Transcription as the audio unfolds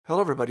Hello,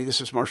 everybody. This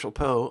is Marshall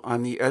Poe.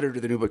 I'm the editor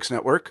of the New Books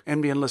Network.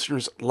 NBN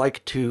listeners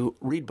like to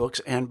read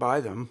books and buy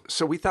them.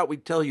 So we thought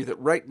we'd tell you that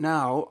right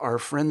now, our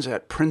friends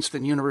at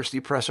Princeton University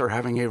Press are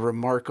having a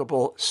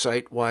remarkable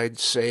site-wide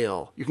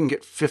sale. You can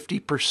get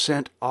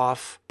 50%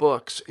 off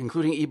books,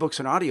 including ebooks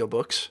and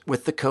audiobooks,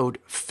 with the code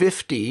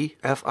 50,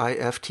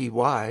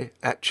 F-I-F-T-Y,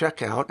 at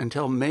checkout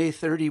until May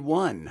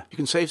 31. You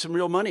can save some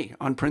real money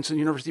on Princeton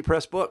University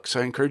Press books.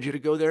 I encourage you to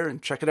go there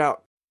and check it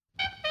out.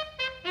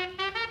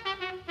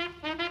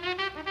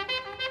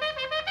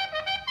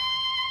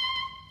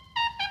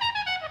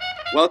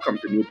 Welcome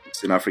to New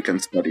Books in African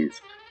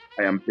Studies.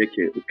 I am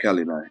Beke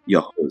Ukalina,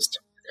 your host.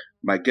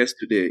 My guest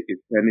today is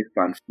Penny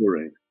Van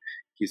Vuuren.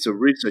 He's a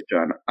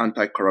researcher and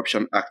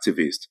anti-corruption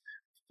activist,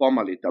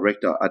 formerly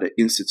director at the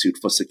Institute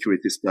for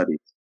Security Studies.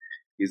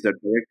 He's the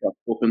director of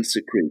Open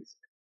Secrets,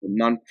 a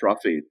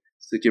non-profit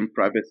seeking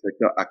private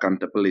sector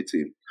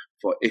accountability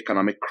for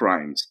economic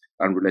crimes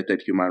and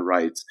related human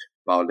rights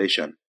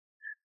violations.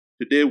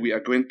 Today we are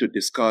going to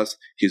discuss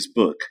his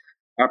book,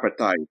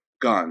 Apartheid,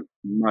 Gun,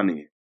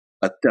 Money,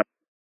 A Death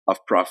of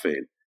Profit.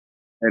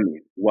 Penny,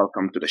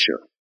 welcome to the show.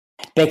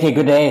 Becky,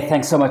 good day.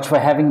 Thanks so much for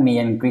having me,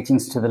 and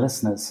greetings to the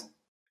listeners.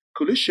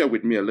 Could you share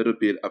with me a little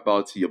bit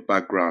about your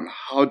background?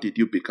 How did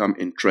you become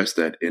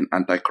interested in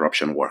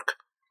anti-corruption work?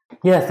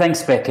 Yeah,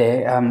 thanks,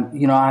 Becky.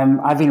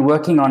 I've been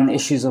working on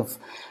issues of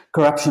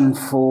corruption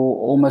for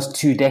almost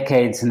 2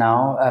 decades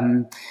now.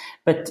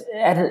 But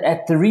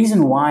at the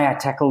reason why I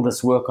tackle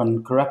this work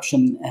on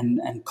corruption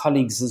and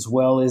colleagues as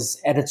well is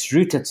at its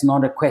root, it's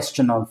not a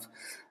question of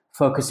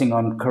focusing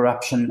on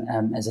corruption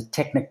as a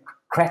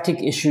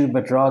technocratic issue,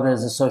 but rather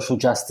as a social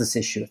justice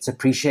issue. It's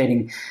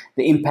appreciating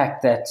the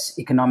impact that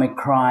economic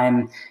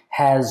crime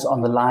has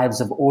on the lives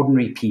of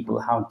ordinary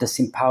people, how it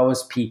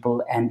disempowers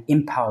people and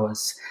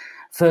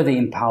further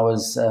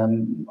empowers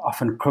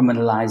often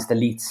criminalized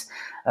elites.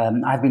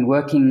 I've been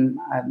working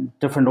at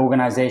different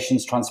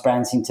organizations,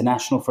 Transparency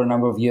International, for a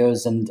number of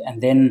years, and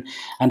then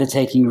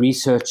undertaking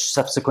research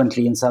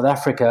subsequently in South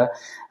Africa.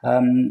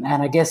 And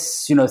I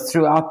guess,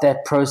 throughout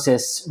that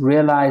process,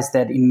 realized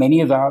that in many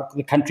of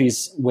the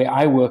countries where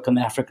I work on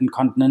the African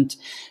continent,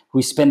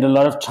 we spend a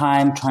lot of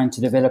time trying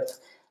to develop,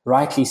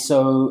 rightly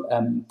so,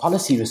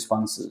 policy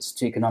responses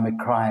to economic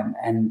crime.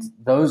 And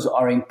those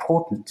are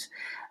important.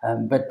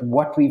 But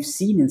what we've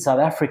seen in South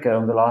Africa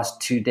over the last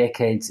 2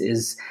 decades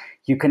is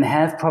you can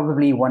have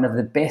probably one of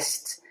the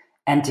best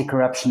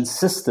anti-corruption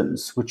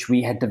systems, which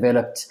we had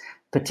developed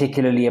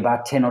particularly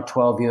about 10 or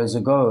 12 years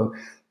ago.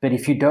 But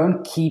if you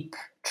don't keep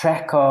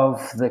track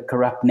of the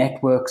corrupt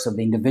networks of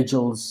the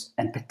individuals,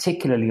 and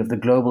particularly of the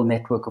global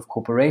network of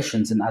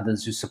corporations and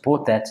others who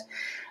support that,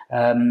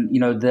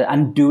 the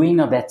undoing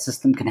of that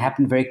system can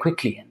happen very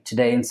quickly. And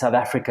today in South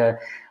Africa,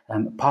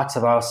 parts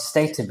of our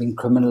state have been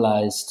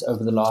criminalized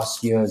over the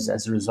last years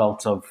as a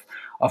result of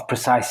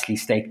precisely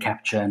state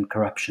capture and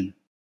corruption.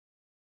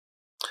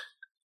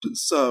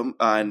 So,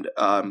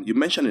 you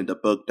mentioned in the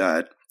book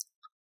that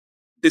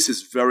this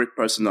is very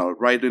personal.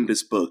 Writing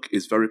this book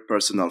is very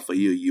personal for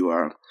you. You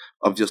are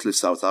obviously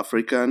South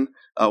African.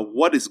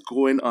 What is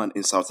going on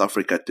in South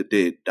Africa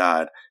today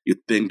that you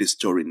think this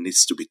story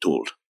needs to be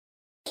told?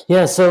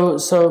 Yeah,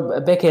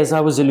 so Becky, as I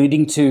was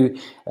alluding to,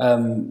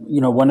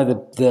 one of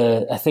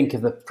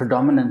the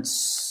predominant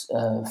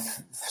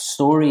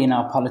story in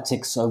our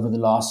politics over the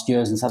last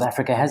years in South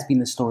Africa has been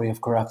the story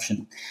of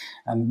corruption.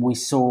 We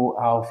saw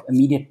our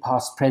immediate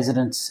past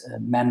president, a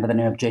man by the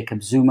name of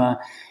Jacob Zuma,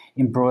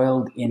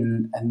 embroiled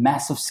in a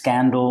massive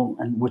scandal,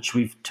 and which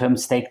we've termed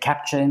state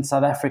capture in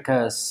South Africa,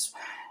 as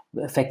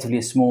effectively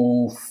a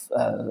small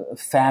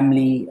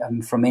family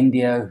from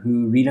India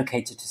who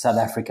relocated to South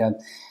Africa.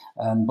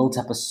 Built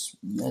up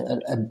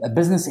a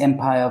business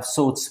empire of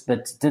sorts,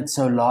 but did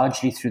so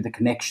largely through the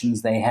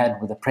connections they had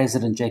with the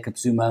president, Jacob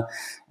Zuma,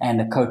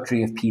 and a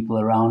coterie of people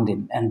around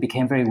him, and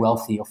became very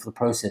wealthy off the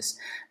process.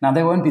 Now,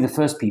 they won't be the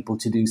first people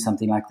to do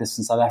something like this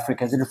in South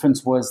Africa. The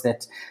difference was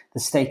that the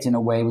state, in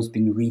a way, was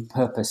being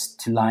repurposed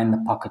to line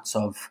the pockets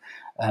of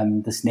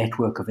this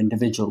network of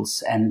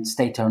individuals, and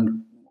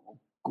state-owned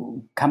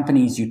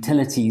companies,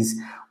 utilities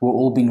were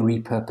all being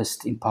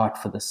repurposed in part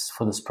for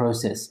this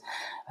process.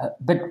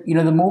 But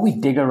the more we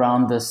dig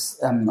around this,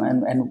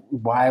 and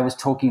why I was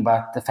talking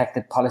about the fact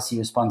that policy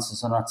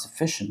responses are not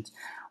sufficient,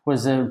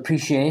 was an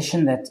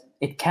appreciation that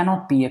it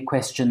cannot be a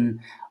question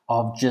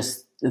of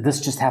just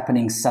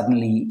happening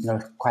suddenly,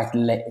 quite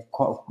late,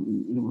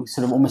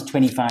 sort of almost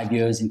 25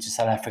 years into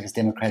South Africa's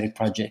democratic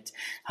project.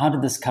 How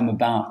did this come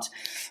about?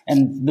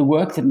 And the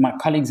work that my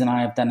colleagues and I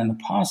have done in the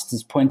past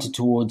has pointed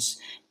towards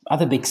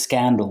other big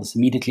scandals.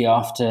 Immediately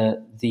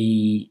after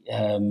the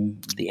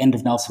end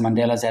of Nelson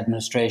Mandela's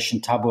administration,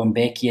 Thabo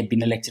Mbeki had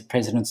been elected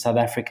president of South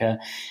Africa.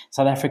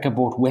 South Africa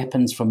bought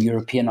weapons from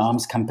European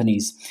arms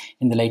companies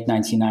in the late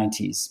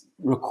 1990s.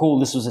 Recall,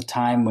 this was a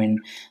time when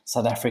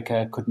South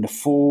Africa couldn't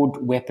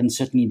afford weapons,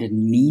 certainly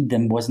didn't need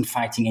them, wasn't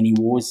fighting any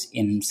wars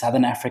in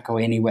Southern Africa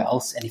or anywhere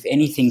else, and if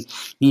anything,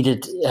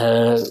 needed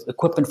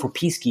equipment for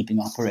peacekeeping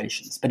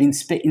operations. But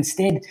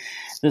instead,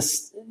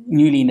 this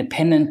newly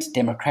independent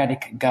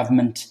democratic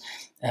government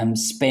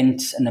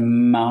spent an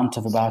amount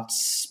of about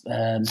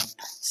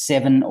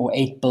 $7 or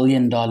 $8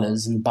 billion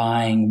in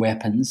buying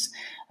weapons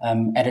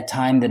at a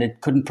time that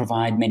it couldn't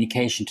provide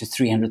medication to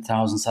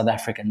 300,000 South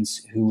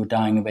Africans who were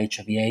dying of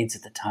HIV/AIDS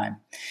at the time.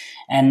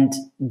 And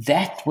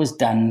that was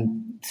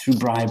done through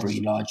bribery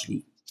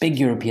largely. Big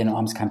European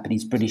arms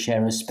companies, British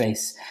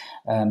Aerospace,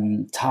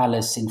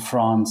 Thales in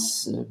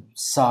France,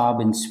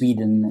 Saab in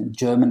Sweden,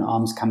 German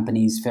arms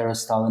companies,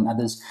 Ferrostal and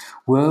others,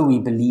 were, we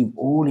believe,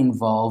 all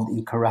involved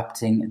in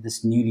corrupting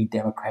this newly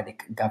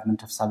democratic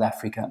government of South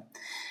Africa.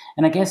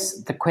 And I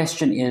guess the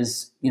question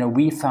is,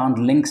 we found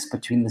links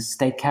between the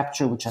state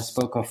capture, which I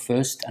spoke of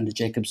first under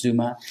Jacob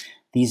Zuma,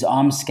 these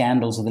arms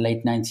scandals of the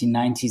late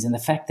 1990s, and the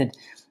fact that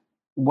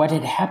what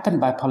had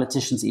happened by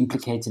politicians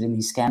implicated in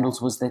these scandals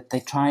was that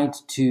they tried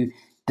to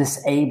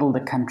disable the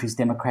country's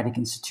democratic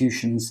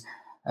institutions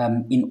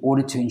in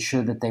order to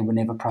ensure that they were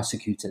never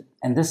prosecuted.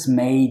 And this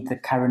made the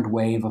current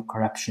wave of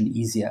corruption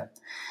easier.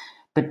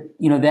 But,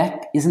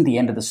 that isn't the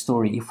end of the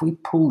story. If we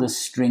pull this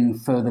string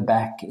further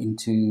back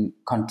into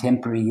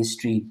contemporary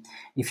history,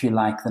 if you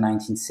like, the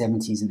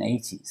 1970s and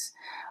 80s,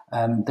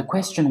 the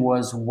question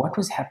was, what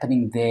was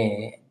happening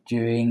there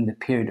during the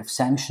period of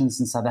sanctions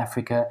in South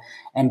Africa?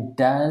 And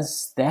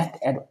does that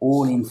at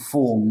all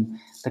inform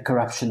the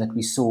corruption that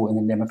we saw in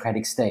the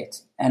democratic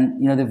state?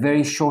 And, the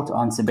very short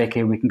answer,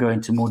 Becky, we can go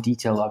into more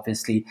detail,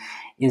 obviously,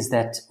 is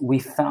that we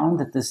found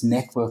that this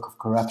network of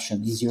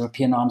corruption, these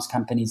European arms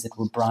companies that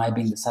were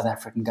bribing the South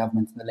African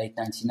government in the late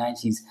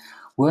 1990s,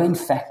 were in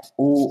fact,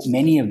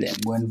 many of them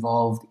were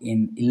involved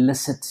in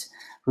illicit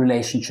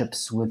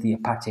relationships with the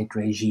apartheid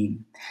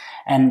regime.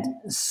 And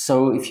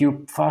so if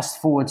you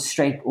fast forward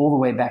straight all the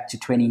way back to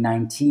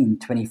 2019,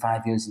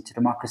 25 years into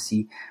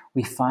democracy,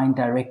 we find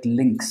direct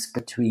links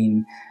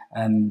between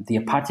the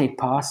apartheid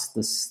past,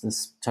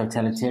 this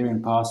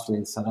totalitarian past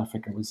where South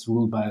Africa was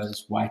ruled by a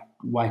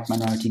white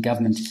minority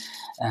government,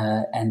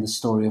 and the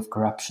story of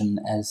corruption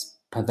as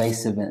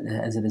pervasive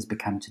as it has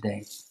become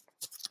today.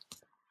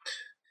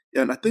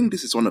 Yeah, and I think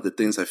this is one of the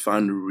things I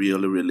found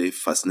really, really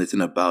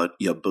fascinating about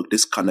your book,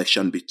 this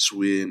connection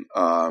between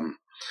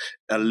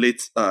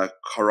elite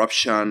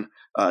corruption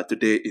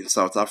today in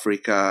South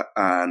Africa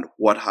and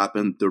what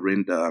happened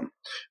during the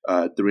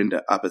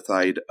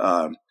apartheid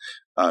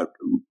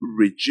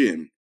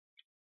regime.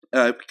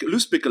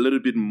 Let's speak a little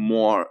bit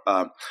more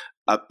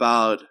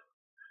about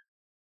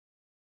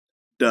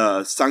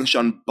the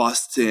sanction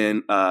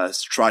busting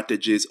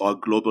strategies or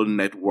global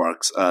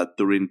networks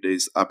during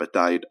this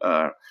apartheid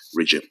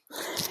regime.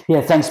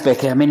 Yeah, thanks,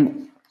 Becky. I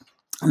mean,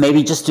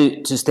 maybe just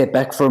to step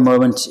back for a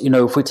moment,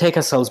 if we take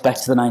ourselves back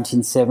to the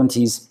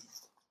 1970s,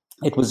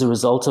 it was a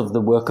result of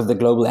the work of the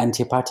global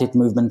anti-apartheid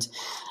movement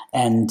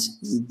and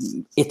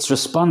its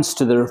response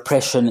to the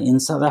repression in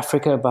South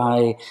Africa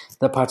by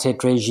the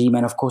apartheid regime,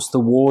 and of course the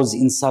wars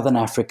in Southern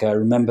Africa.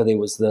 Remember, there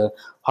was the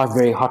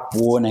very hot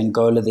war in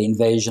Angola, the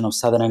invasion of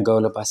Southern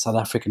Angola by South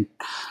African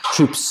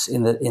troops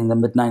in the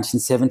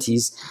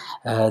mid-1970s,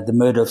 the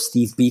murder of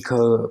Steve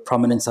Biko, a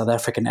prominent South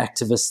African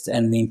activist,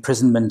 and the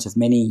imprisonment of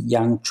many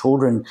young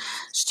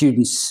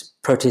students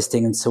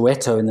protesting in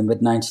Soweto in the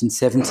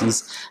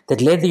mid-1970s,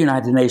 that led the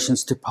United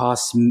Nations to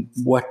pass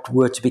what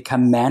were to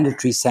become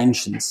mandatory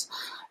sanctions,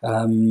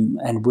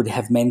 and would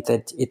have meant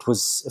that it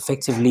was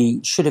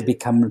should have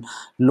become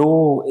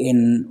law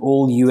in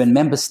all UN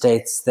member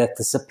states that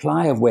the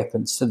supply of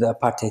weapons to the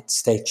apartheid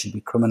state should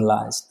be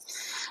criminalized.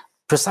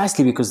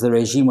 Precisely because the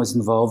regime was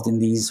involved in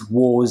these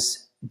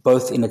wars,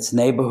 both in its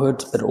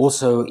neighborhood, but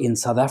also in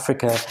South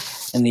Africa,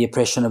 in the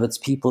oppression of its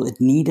people.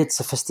 It needed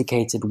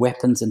sophisticated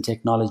weapons and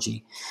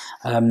technology,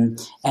 and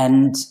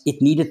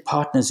it needed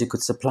partners who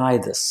could supply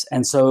this.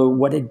 And so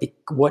what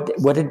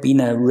had been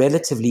a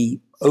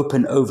relatively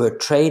open over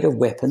trade of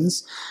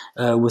weapons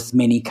with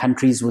many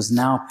countries was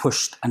now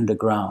pushed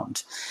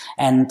underground.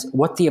 And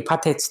what the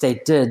apartheid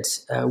state did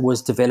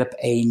was develop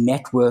a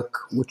network,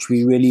 which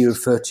we really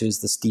refer to as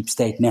this deep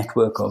state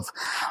network of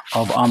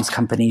arms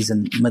companies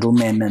and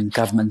middlemen and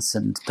governments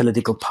and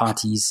political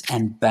parties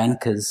and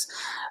bankers,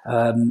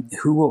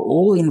 who were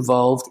all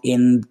involved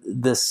in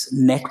this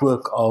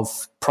network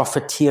of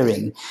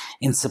profiteering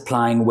in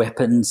supplying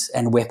weapons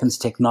and weapons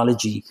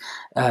technology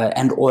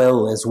and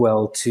oil as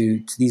well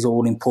to these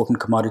all important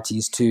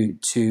commodities to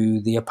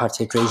the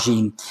apartheid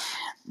regime.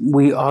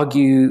 We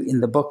argue in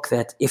the book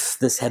that if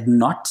this had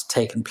not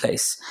taken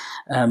place,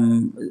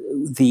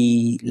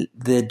 the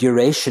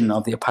duration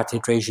of the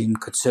apartheid regime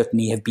could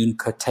certainly have been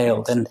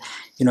curtailed. And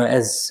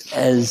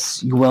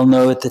as you well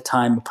know, at the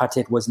time,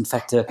 apartheid was in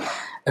fact a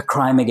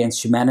crime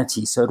against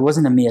humanity. So it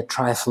wasn't a mere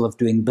trifle of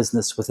doing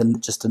business with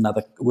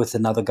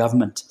another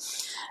government.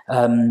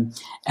 The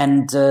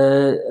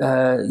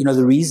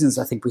reasons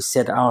I think we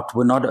set out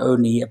were not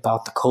only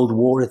about the Cold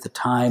War at the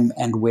time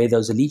and where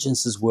those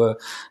allegiances were,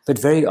 but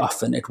very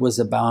often it was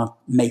about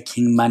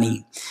making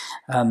money.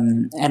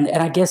 And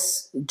I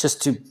guess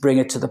just to bring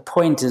it to the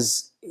point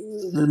is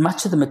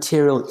much of the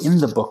material in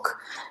the book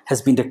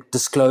has been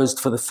disclosed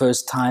for the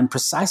first time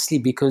precisely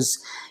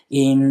because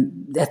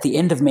at the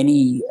end of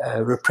many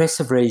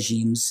repressive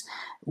regimes,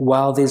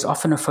 while there's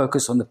often a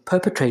focus on the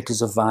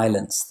perpetrators of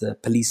violence, the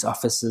police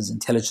officers,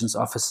 intelligence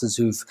officers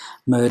who've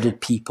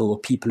murdered people or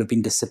people who've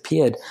been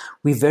disappeared,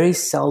 we very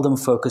seldom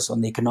focus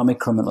on the economic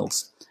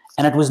criminals.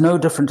 And it was no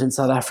different in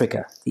South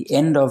Africa. The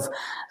end of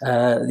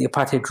the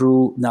apartheid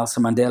rule,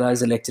 Nelson Mandela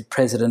is elected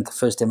president, the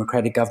first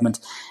democratic government,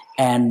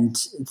 and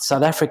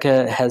South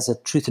Africa has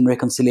a Truth and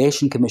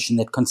Reconciliation Commission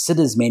that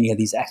considers many of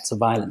these acts of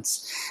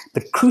violence.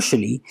 But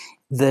crucially,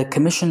 the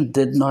commission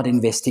did not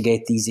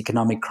investigate these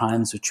economic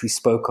crimes which we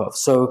spoke of.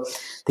 So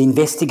the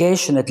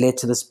investigation that led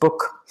to this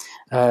book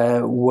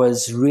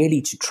was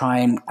really to try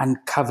and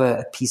uncover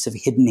a piece of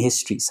hidden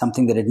history,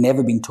 something that had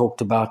never been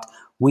talked about,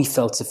 we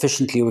felt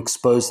sufficiently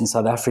exposed in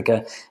South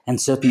Africa,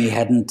 and certainly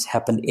hadn't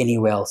happened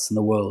anywhere else in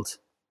the world.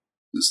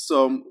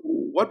 So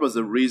what was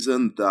the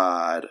reason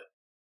that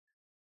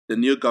the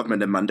new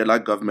government, the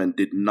Mandela government,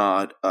 did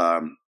not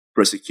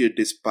prosecute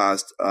these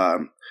past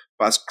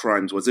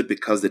crimes? Was it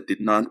because they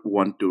did not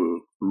want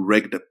to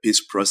wreck the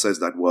peace process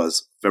that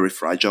was very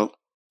fragile?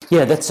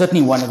 Yeah, that's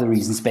certainly one of the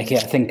reasons, Becky. I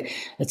think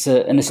it's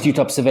an astute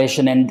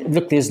observation. And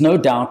look, there's no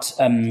doubt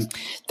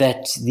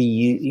that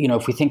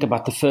if we think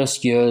about the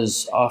first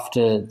years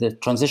after the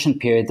transition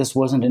period, this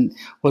wasn't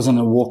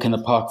a walk in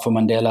the park for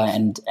Mandela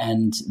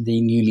and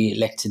the newly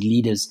elected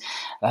leaders.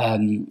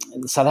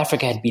 South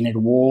Africa had been at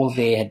war.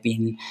 There had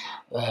been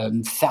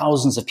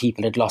thousands of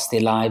people had lost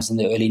their lives in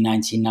the early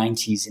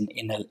 1990s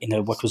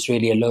in what was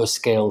really a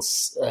low-scale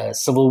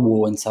civil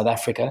war in South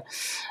Africa.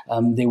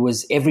 There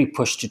was every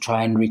push to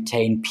try and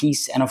retain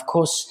peace, and of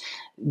course,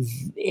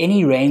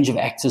 any range of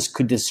actors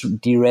could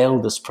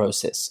derail this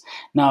process.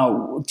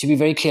 Now, to be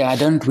very clear,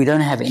 we don't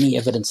have any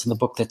evidence in the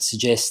book that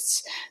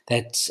suggests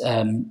that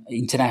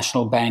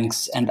international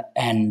banks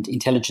and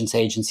intelligence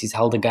agencies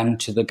held a gun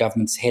to the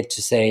government's head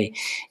to say,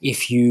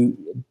 if you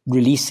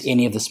release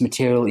any of this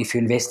material, if you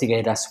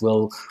investigate us,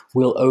 we'll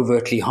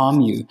overtly harm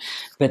you.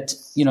 But,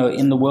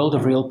 in the world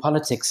of real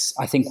politics,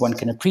 I think one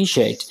can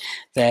appreciate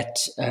that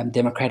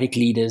democratic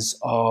leaders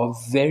are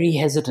very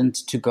hesitant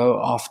to go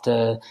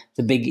after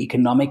the big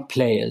economic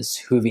players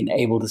who have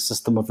enabled a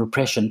system of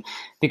repression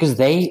because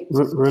they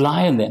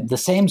rely on them. The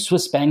same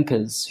Swiss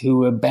bankers who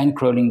were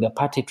bankrolling the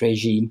apartheid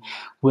regime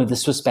were the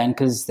Swiss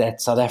bankers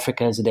that South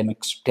Africa as a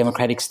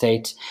democratic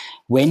state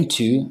went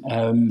to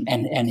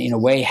and in a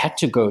way had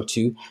to go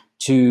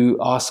to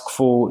ask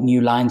for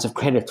new lines of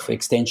credit, for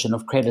extension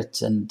of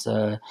credit. And,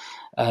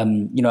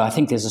 I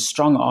think there's a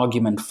strong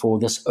argument for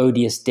this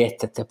odious debt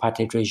that the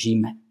apartheid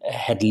regime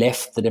had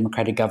left the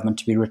democratic government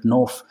to be written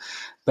off.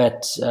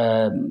 But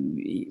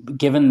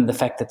given the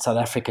fact that South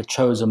Africa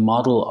chose a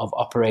model of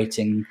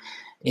operating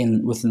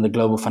within the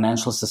global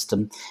financial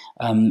system,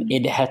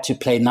 it had to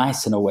play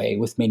nice in a way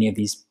with many of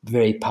these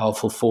very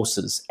powerful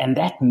forces. And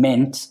that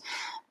meant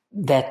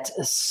that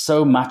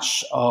so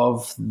much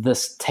of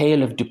this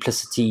tale of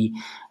duplicity,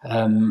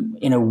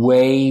 in a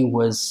way,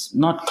 was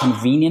not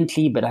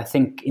conveniently, but I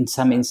think in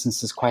some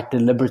instances quite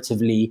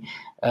deliberatively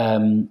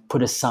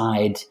put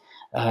aside,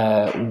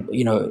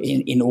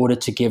 in order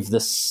to give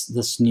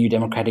this new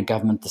democratic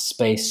government the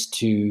space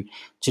to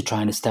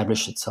try and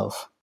establish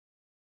itself.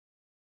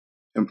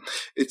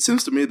 It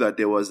seems to me that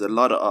there was a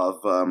lot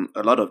of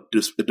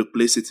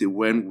duplicity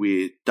when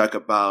we talk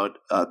about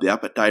the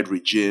apartheid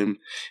regime,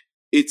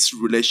 its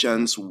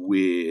relations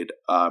with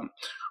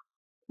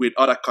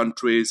other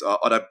countries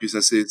or other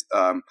businesses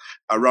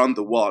around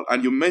the world.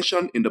 And you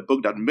mentioned in the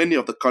book that many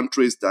of the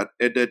countries that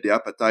aided the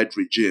apartheid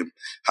regime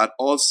had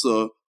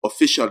also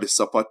officially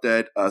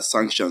supported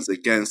sanctions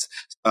against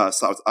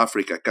South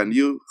Africa. Can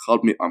you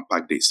help me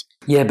unpack this?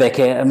 Yeah,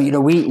 Becca.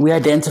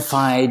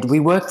 We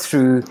worked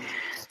through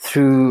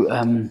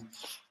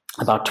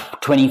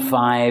about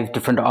 25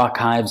 different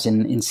archives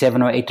in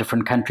 7 or 8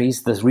 different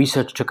countries. The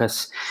research took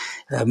us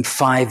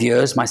 5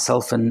 years,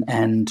 myself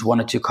and one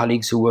or two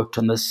colleagues who worked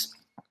on this.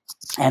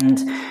 And,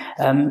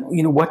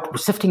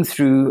 sifting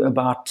through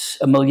about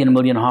 1.5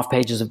 million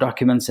pages of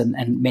documents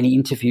and many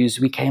interviews,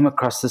 we came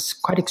across this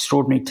quite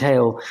extraordinary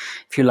tale,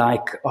 if you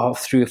like,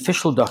 through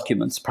official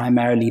documents,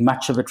 primarily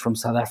much of it from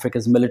South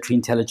Africa's military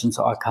intelligence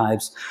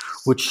archives,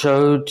 which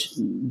showed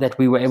that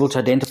we were able to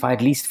identify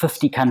at least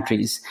 50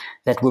 countries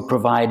that were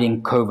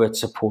providing covert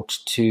support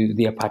to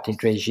the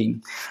apartheid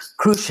regime.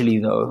 Crucially,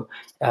 though,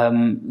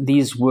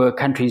 these were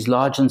countries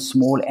large and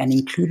small and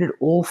included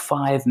all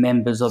 5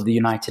 members of the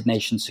United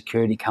Nations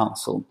Security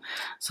Council.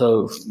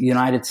 So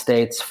United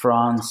States,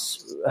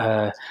 France,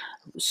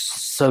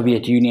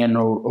 Soviet Union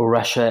or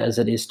Russia as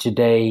it is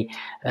today,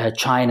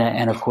 China,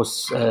 and of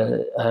course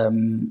the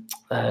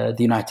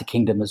United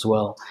Kingdom as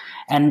well.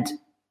 And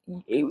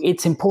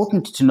it's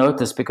important to note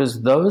this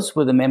because those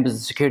were the members of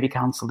the Security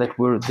Council that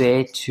were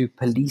there to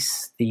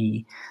police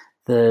the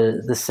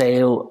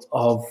sale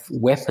of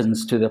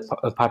weapons to the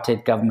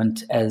apartheid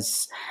government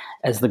as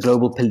as the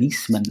global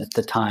policeman at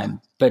the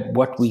time. But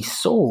what we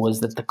saw was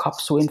that the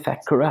cops were in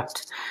fact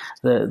corrupt.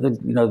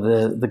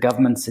 The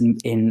governments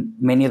in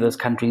many of those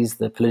countries,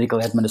 the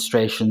political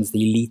administrations, the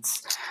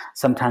elites,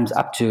 sometimes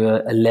up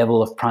to a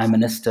level of prime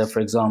minister, for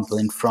example,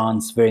 in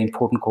France, very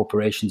important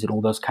corporations in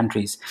all those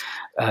countries,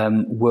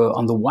 were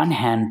on the one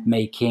hand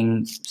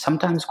making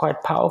sometimes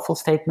quite powerful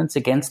statements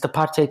against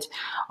apartheid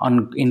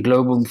in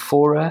global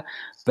fora,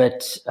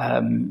 but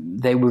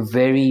they were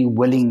very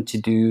willing to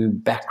do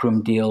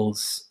backroom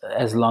deals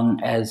as long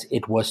as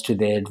it was to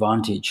their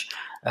advantage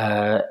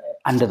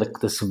under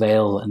this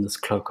veil and this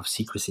cloak of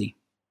secrecy.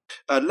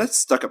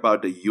 Let's talk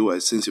about the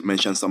U.S. since you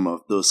mentioned some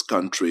of those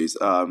countries.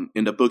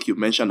 In the book, you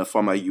mentioned the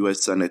former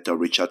U.S. Senator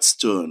Richard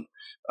Stone,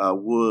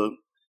 who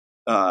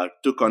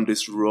took on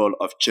this role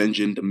of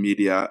changing the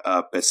media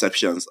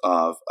perceptions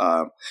of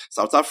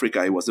South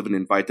Africa. He was even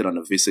invited on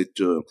a visit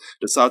to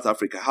South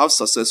Africa. How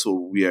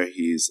successful were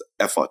his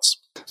efforts?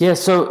 Yeah,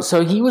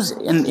 so he was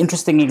an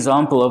interesting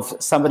example of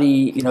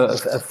somebody, a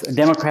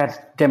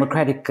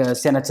Democratic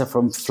senator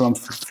from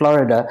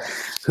Florida,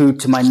 who,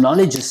 to my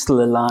knowledge, is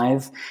still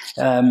alive,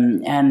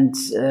 and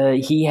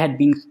he had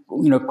been,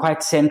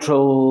 quite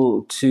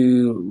central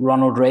to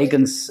Ronald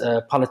Reagan's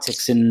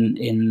politics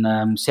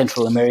in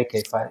Central America.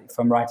 If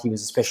I'm right, he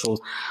was a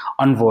special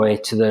envoy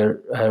to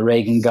the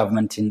Reagan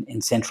government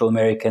in Central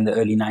America in the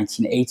early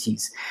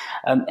 1980s,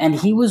 and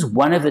he was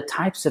one of the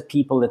types of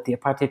people that the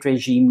apartheid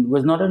regime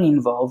was not only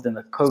involved in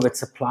the covert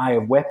supply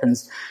of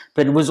weapons,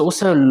 but it was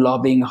also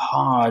lobbying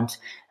hard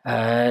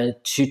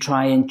to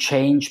try and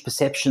change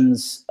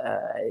perceptions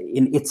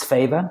in its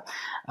favor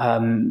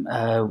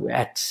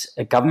at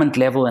a government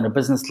level and a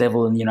business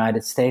level in the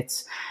United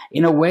States.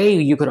 In a way,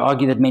 you could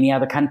argue that many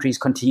other countries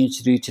continue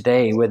to do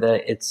today, whether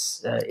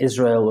it's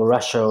Israel or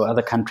Russia or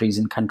other countries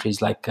in countries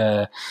like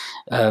the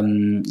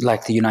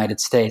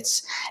United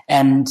States.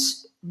 And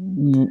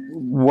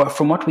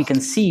from what we can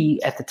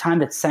see, at the time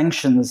that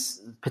sanctions,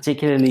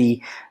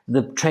 particularly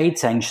the trade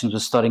sanctions, were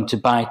starting to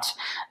bite,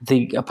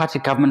 the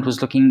apartheid government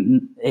was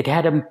it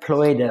had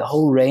employed a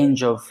whole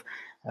range of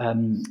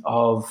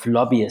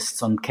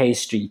lobbyists on K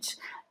Street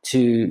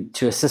to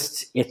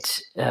assist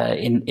it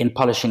in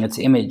polishing its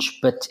image.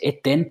 But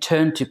it then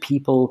turned to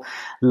people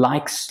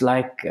like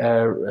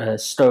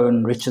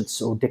Stone,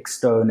 Richards, or Dick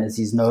Stone as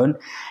he's known.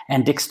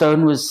 And Dick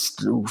Stone was,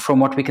 from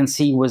what we can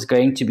see, was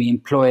going to be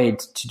employed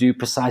to do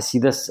precisely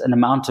this. An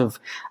amount of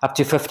up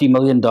to $50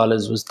 million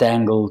was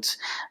dangled,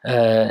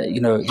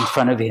 in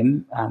front of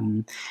him.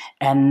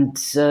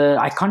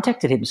 I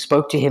contacted him,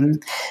 spoke to him,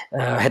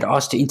 had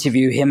asked to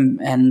interview him,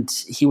 and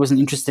he wasn't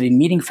interested in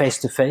meeting face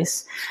to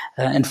face,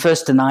 and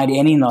first denied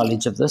any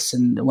knowledge of this.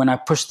 And when I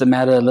pushed the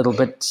matter a little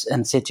bit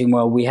and said to him,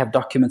 well, we have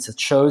documents that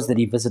shows that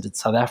he visited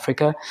South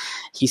Africa,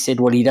 he said,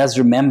 well, he does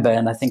remember.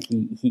 And I think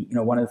he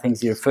one of the things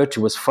he referred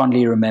to was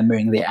fondly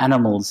remembering the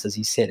animals, as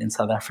he said, in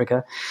South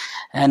Africa.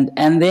 And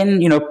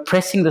then,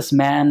 pressing this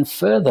man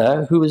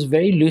further, who was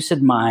very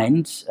lucid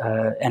mind,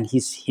 and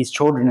his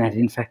children had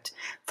in fact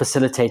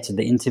facilitated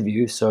the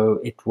interview, so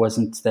it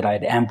wasn't that I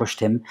had ambushed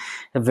him,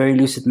 a very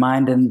lucid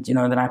mind. And,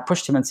 then I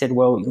pushed him and said,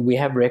 well, we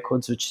have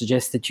records which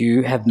suggest that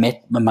you have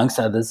met, amongst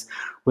others,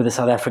 with the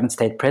South African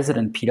state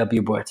president,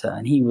 P.W. Botha.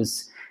 And he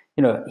was,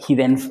 he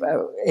then,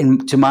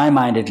 to my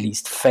mind at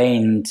least,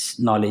 feigned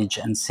knowledge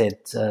and said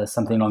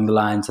something along the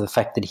lines of the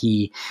fact that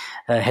he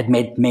had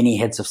met many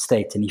heads of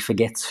state and he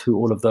forgets who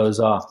all of those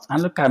are.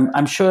 And look,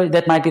 I'm sure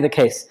that might be the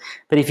case.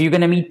 But if you're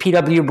going to meet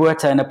P.W.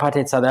 Botha in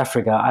apartheid South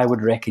Africa, I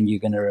would reckon you're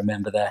going to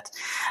remember that.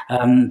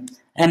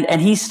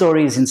 And his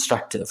story is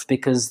instructive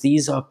because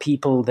these are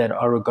people that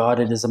are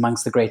regarded as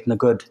amongst the great and the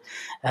good,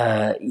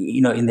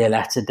 in their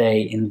latter day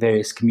in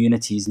various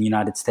communities in the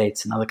United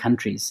States and other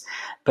countries.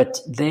 But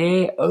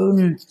their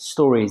own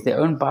stories, their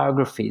own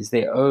biographies,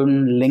 their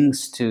own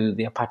links to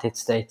the apartheid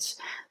states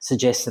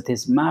suggest that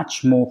there's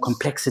much more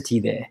complexity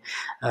there.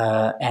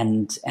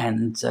 And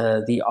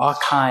the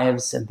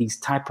archives and these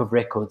type of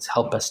records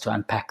help us to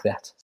unpack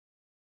that.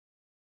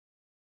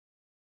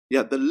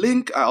 Yeah, the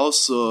link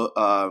also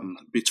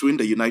between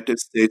the United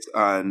States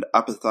and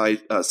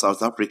apartheid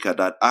South Africa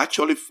that I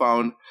actually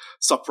found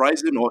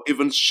surprising or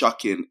even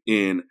shocking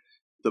in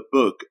the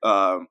book.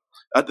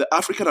 The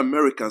African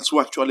Americans who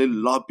actually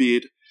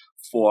lobbied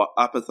for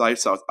apartheid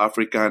South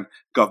African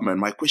government.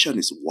 My question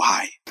is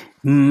why?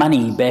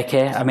 Money, Beke.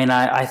 I mean,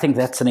 I think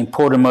that's an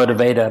important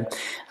motivator.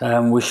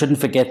 We shouldn't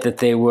forget that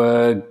there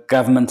were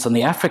governments on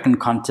the African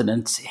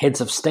continent, heads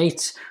of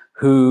state,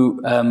 who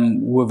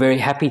were very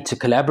happy to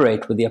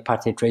collaborate with the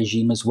apartheid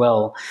regime as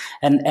well.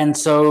 And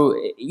so,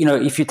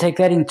 if you take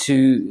that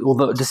into,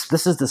 although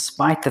this is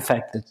despite the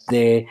fact that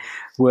there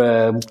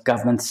were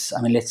governments,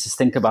 I mean, let's just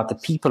think about the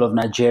people of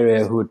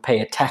Nigeria who would pay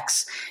a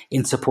tax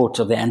in support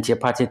of the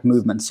anti-apartheid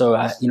movement. So,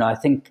 I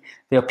think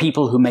there are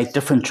people who make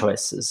different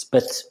choices,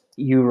 but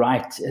you're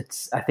right.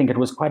 I think it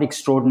was quite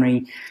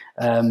extraordinary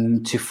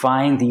to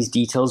find these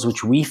details,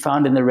 which we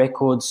found in the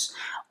records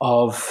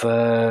of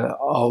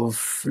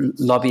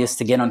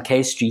lobbyists again on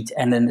K Street,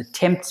 and an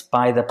attempt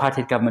by the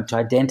apartheid government to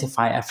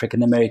identify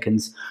African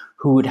Americans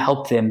who would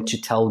help them to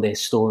tell their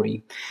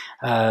story.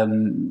 A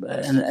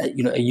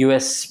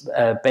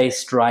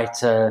US-based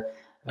writer,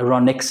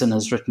 Ron Nixon,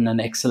 has written an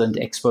excellent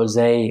expose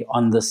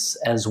on this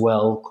as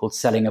well, called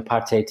Selling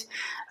Apartheid.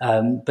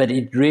 But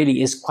it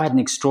really is quite an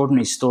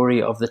extraordinary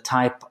story of the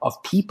type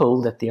of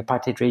people that the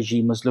apartheid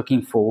regime was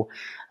looking for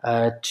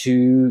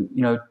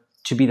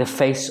to be the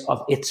face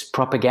of its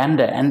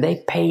propaganda. And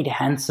they paid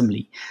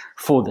handsomely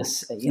for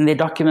this. In their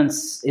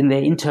documents, in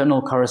their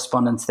internal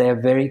correspondence, they are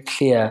very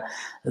clear,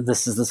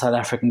 this is the South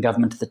African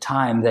government at the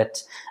time,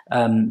 that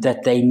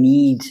they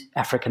need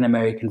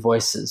African-American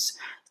voices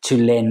to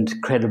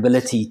lend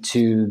credibility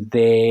to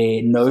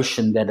their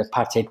notion that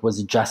apartheid was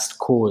a just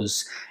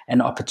cause, an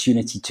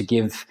opportunity to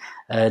give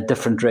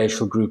different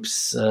racial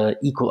groups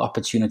equal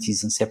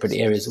opportunities in separate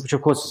areas, which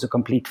of course is a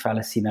complete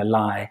fallacy and a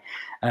lie.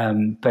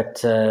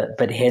 But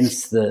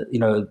hence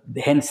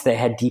they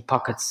had deep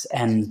pockets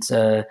and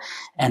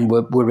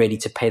were ready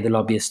to pay the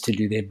lobbyists to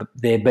do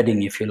their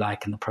bidding, if you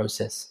like, in the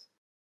process.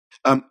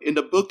 In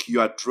the book,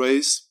 you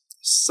address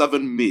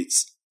 7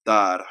 myths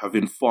that have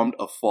informed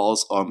a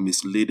false or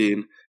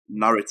misleading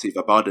narrative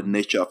about the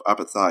nature of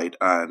apartheid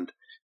and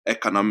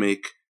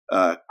economic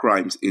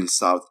crimes in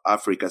South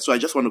Africa. So I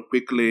just want to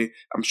quickly,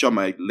 I'm sure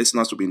my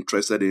listeners will be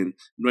interested in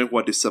knowing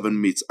what the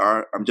 7 myths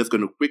are. I'm just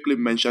going to quickly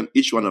mention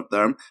each one of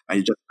them, and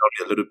you just tell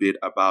me a little bit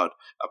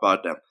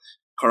about them.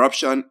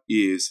 Corruption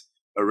is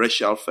a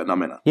racial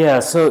phenomenon. Yeah,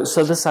 so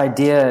this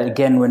idea,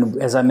 again,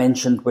 as I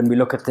mentioned, when we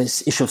look at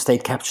this issue of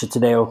state capture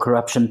today or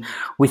corruption,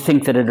 we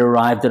think that it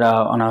arrived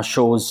on our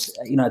shores,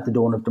 at the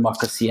dawn of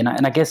democracy. And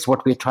I guess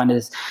what we're trying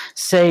to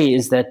say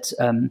is that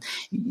I'm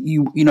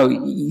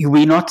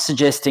not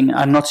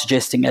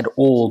suggesting at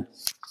all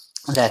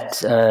that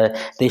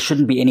there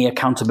shouldn't be any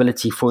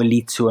accountability for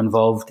elites who are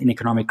involved in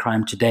economic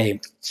crime today.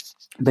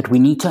 But we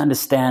need to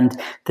understand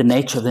the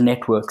nature of the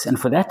networks. And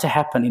for that to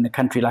happen in a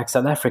country like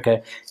South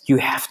Africa, you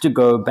have to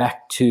go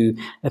back to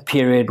a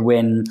period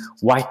when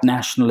white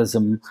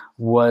nationalism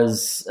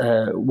was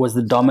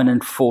the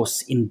dominant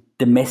force in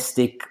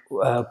domestic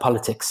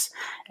politics.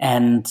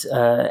 And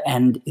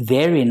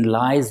therein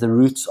lies the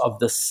roots of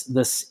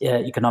this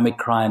economic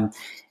crime.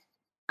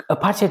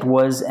 Apartheid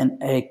was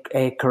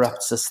a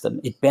corrupt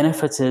system. It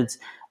benefited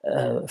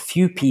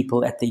few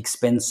people at the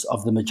expense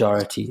of the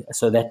majority.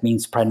 So that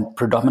means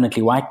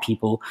predominantly white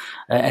people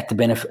at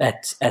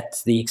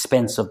the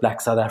expense of black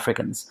South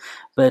Africans.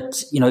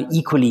 But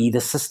equally,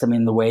 the system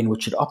in the way in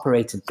which it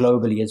operated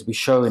globally, as we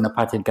show in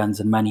Apartheid, Guns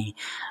and Money,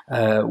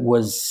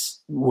 was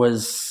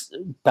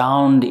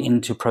bound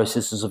into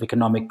processes of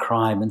economic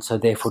crime, and so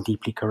therefore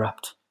deeply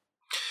corrupt.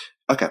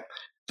 Okay,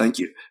 thank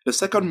you. The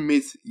second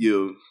myth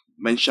you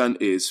mentioned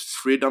is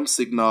freedom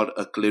signaled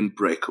a clean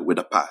break with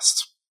the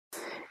past.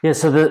 Yeah,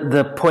 so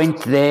the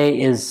point there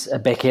is,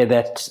 Becky,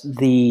 that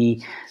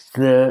the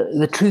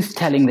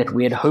truth-telling that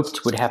we had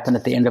hoped would happen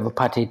at the end of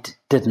apartheid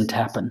didn't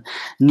happen.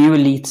 New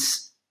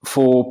elites,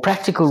 for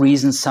practical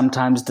reasons,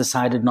 sometimes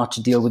decided not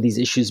to deal with these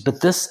issues, but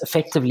this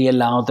effectively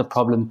allowed the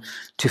problem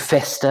to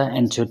fester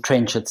and to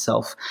entrench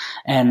itself.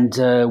 And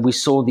we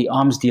saw the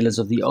arms dealers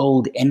of the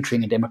old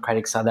entering a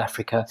democratic South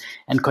Africa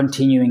and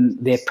continuing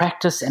their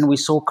practice, and we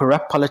saw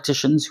corrupt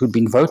politicians who'd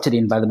been voted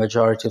in by the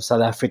majority of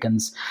South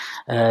Africans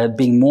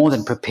being more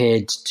than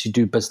prepared to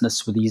do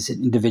business with these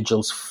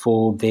individuals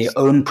for their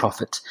own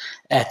profit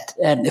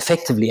and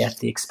effectively at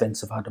the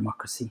expense of our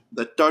democracy.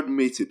 The third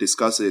myth you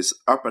discuss is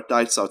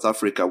apartheid South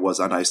Africa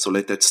was an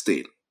isolated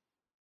state.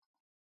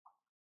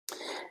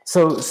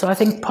 So I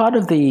think part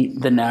of the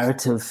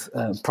narrative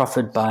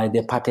proffered by the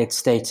apartheid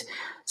state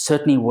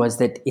certainly was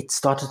that it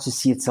started to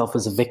see itself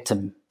as a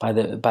victim by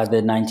the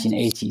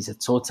 1980s.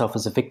 It saw itself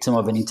as a victim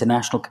of an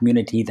international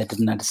community that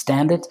didn't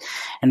understand it,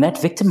 and that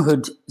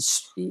victimhood,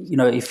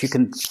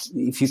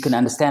 if you can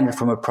understand it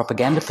from a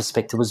propaganda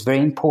perspective, was very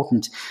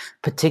important,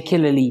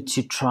 particularly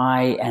to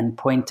try and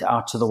point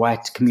out to the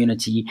white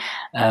community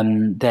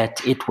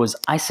that it was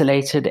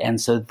isolated, and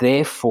so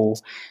therefore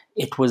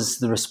it was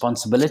the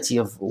responsibility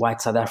of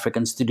white South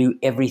Africans to do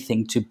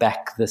everything to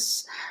back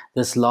this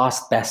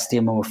last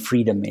bastion of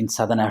freedom in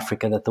Southern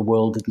Africa that the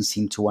world didn't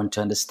seem to want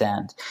to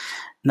understand.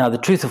 Now, the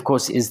truth, of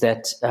course, is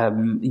that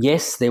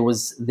yes,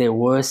 there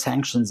were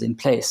sanctions in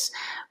place,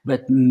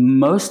 but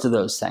most of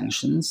those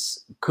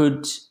sanctions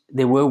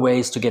there were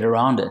ways to get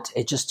around it.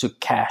 It just took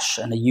cash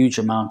and a huge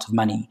amount of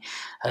money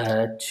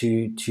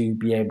to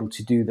be able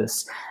to do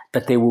this.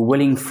 But there were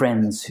willing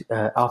friends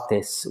out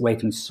there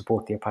waiting to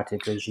support the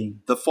apartheid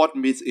regime. The fourth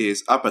myth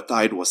is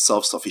apartheid was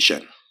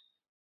self-sufficient.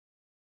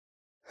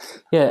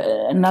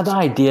 Yeah, another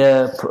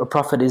idea,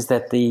 Prophet, is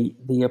that the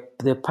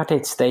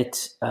apartheid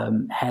state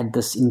had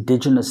this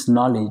indigenous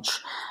knowledge,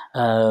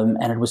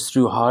 and it was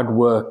through hard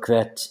work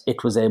that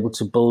it was able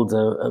to build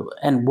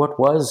and what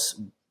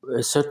was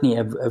certainly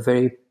a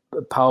very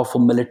powerful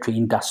military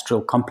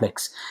industrial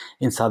complex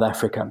in South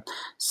Africa.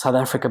 South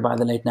Africa by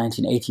the late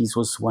 1980s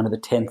was one of the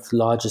 10th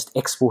largest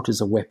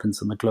exporters of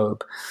weapons in the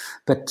globe.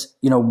 But,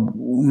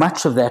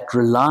 much of that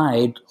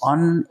relied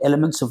on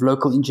elements of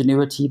local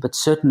ingenuity, but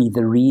certainly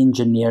the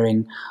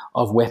re-engineering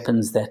of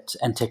weapons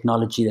and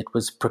technology that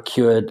was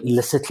procured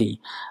illicitly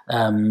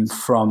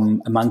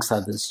from, amongst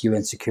others,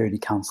 UN Security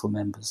Council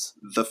members.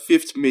 The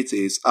fifth myth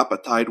is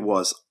apartheid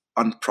was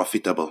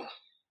unprofitable.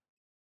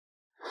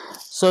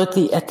 So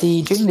during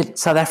the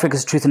South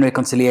Africa's Truth and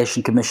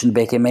Reconciliation Commission,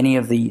 Beke, many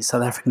of the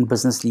South African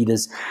business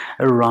leaders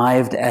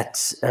arrived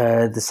at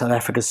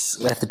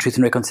the Truth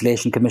and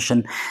Reconciliation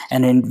Commission,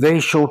 and in very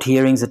short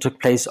hearings that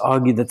took place,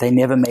 argued that they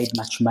never made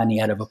much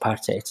money out of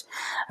apartheid.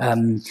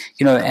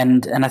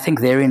 And I think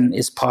therein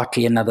is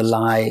partly another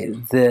lie.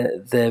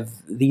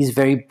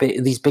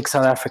 These big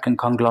South African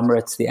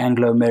conglomerates, the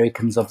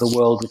Anglo-Americans of the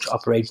world, which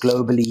operate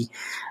globally,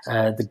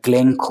 the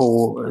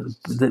Glencore,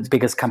 the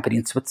biggest company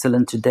in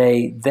Switzerland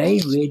today,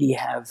 they really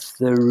have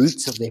the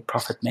roots of their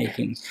profit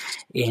making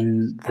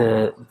in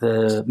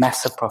the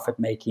massive profit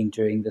making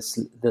during this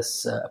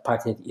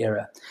apartheid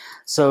era.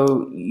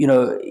 So,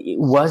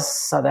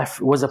 was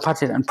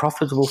apartheid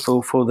unprofitable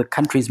for the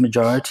country's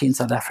majority in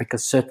South Africa?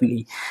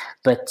 Certainly,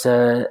 but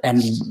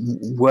and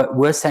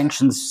were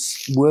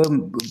sanctions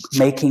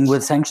making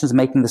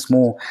this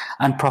more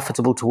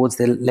unprofitable towards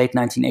the late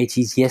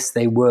 1980s? Yes,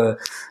 they were,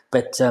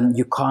 but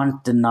you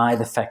can't deny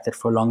the fact that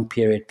for a long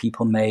period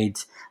people made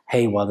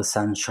hay while the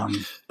sun shone.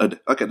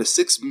 Okay, the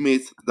sixth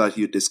myth that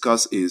you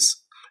discuss is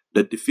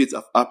the defeat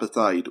of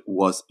apartheid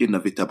was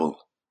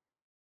inevitable.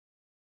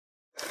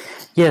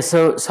 Yeah,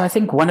 so I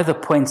think one of the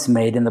points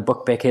made in the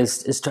book, Beck,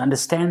 is to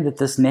understand that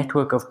this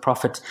network of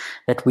profit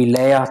that we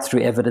lay out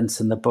through evidence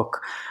in the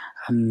book,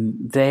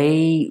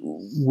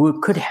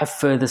 could have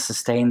further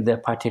sustained the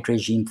apartheid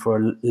regime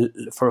for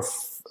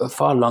a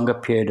far longer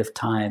period of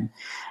time.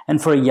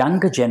 And for a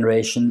younger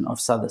generation of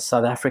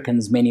South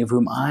Africans, many of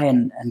whom I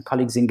and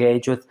colleagues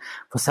engage with,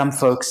 for some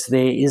folks,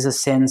 there is a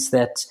sense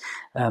that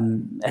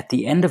at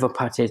the end of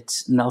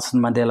apartheid,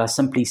 Nelson Mandela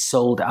simply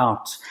sold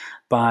out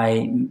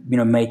by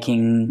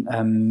making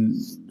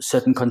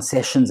certain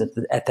concessions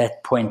at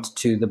that point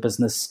to the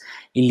business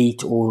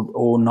elite,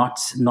 or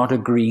not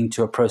agreeing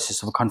to a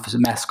process of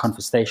mass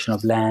confiscation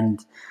of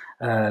land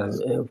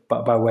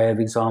by way of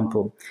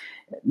example.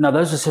 Now,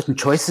 those are certain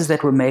choices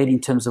that were made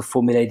in terms of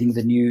formulating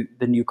the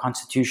new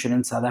constitution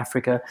in South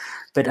Africa.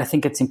 But I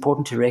think it's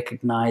important to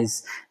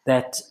recognize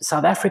that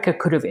South Africa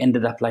could have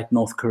ended up like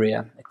North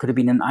Korea. It could have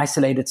been an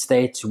isolated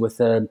state with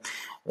a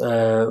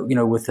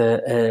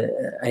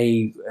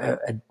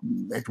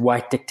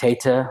white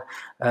dictator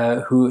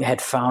who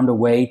had found a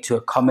way to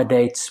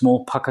accommodate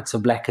small pockets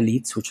of black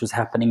elites, which was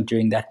happening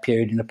during that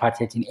period in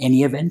apartheid in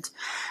any event,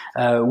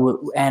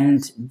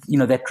 and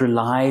that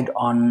relied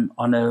on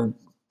a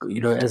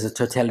as a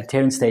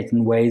totalitarian state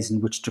in ways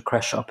in which to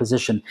crush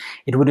opposition.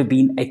 It would have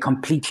been a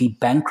completely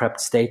bankrupt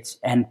state,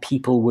 and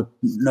people would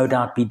no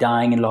doubt be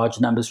dying in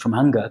large numbers from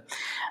hunger.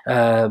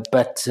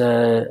 But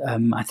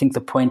I think the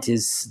point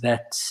is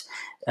that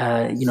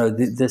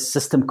the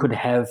system could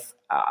have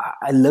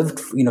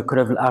could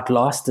have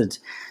outlasted,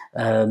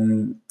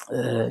 could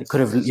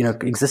have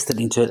existed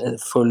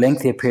for a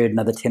lengthier period,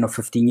 another 10 or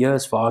 15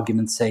 years, for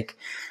argument's sake.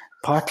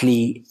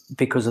 Partly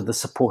because of the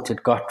support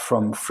it got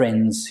from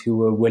friends who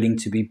were willing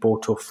to be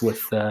bought off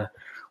with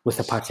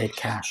apartheid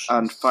cash.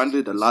 And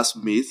finally, the last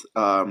myth: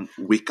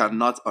 we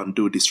cannot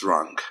undo this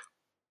wrong.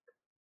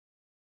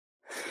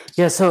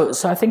 Yeah, so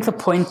I think the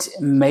point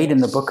made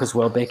in the book as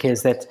well, Beck,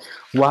 is that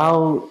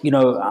while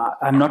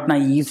I'm not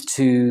naive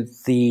to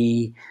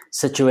the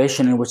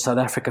situation in which South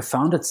Africa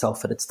found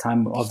itself at its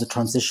time of the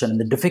transition and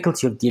the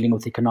difficulty of dealing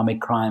with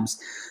economic crimes,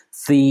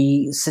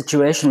 the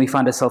situation we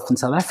find ourselves in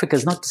South Africa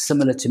is not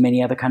dissimilar to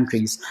many other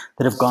countries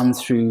that have gone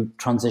through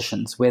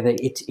transitions, whether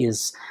it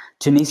is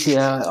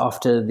Tunisia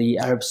after the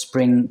Arab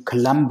Spring,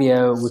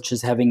 Colombia, which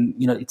is having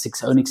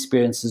its own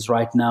experiences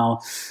right now,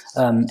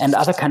 and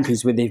other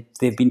countries where there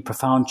have been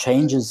profound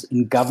changes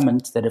in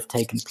government that have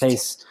taken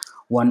place.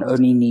 One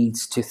only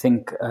needs to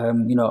think,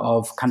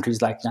 of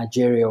countries like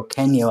Nigeria or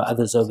Kenya or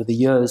others over the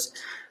years.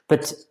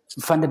 But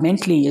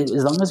fundamentally,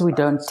 as long as we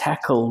don't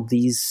tackle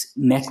these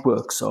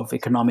networks of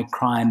economic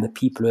crime, the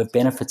people who have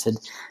benefited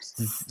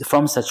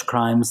from such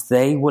crimes,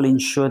 they will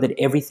ensure that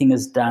everything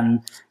is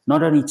done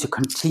not only to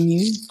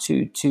continue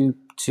to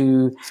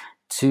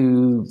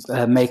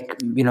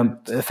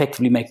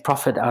effectively make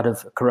profit out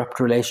of corrupt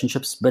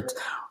relationships, but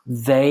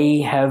they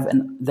have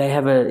an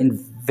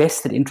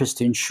invested interest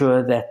to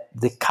ensure that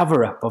the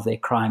cover-up of their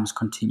crimes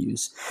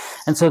continues.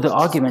 And so the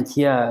argument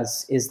here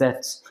is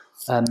that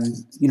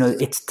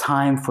it's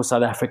time for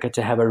South Africa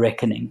to have a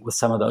reckoning with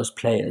some of those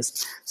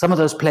players. Some of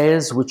those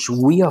players, which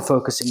we are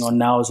focusing on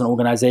now as an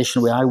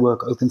organization where I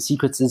work, Open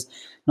Secrets, is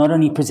not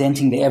only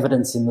presenting the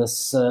evidence in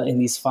these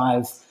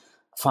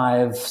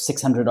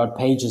 600 odd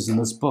pages in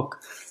this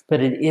book, but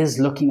it is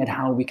looking at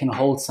how we can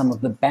hold some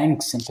of the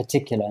banks in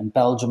particular in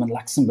Belgium and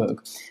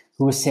Luxembourg,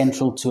 who are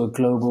central to a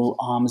global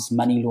arms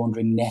money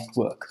laundering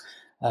network.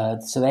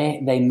 So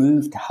they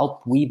moved to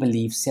help, we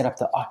believe, set up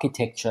the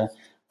architecture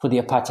for the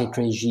apartheid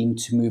regime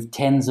to move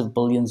tens of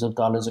billions of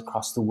dollars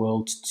across the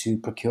world to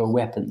procure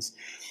weapons.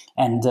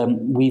 And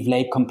we've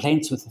laid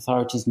complaints with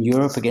authorities in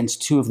Europe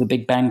against two of the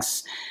big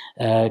banks,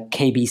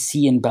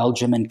 KBC in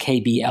Belgium and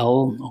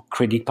KBL, or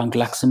Credit Bank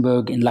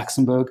Luxembourg in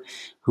Luxembourg,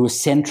 who are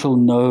central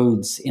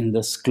nodes in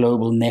this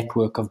global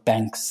network of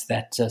banks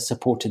that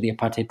supported the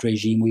apartheid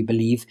regime, we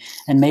believe,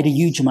 and made a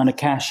huge amount of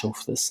cash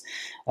off this.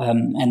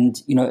 And,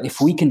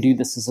 if we can do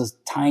this as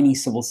a tiny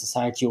civil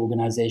society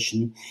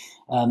organization,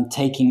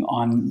 taking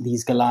on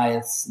these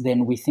Goliaths,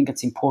 then we think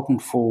it's important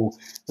for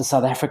the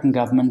South African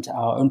government,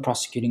 our own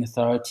prosecuting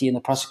authority, and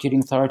the prosecuting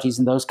authorities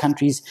in those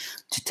countries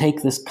to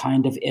take this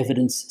kind of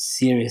evidence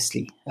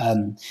seriously.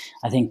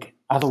 I think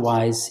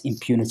otherwise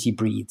impunity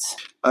breeds.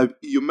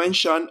 You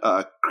mentioned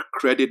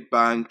Credit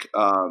Bank,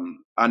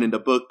 and in the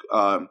book,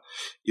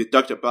 you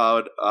talked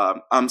about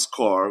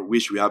Armscor,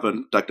 which we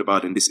haven't talked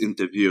about in this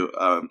interview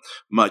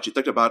much. You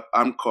talked about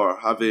Armscor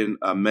having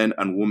men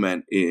and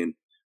women in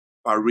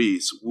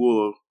Paris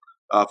who,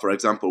 for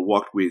example,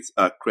 worked with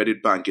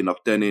Credit Bank in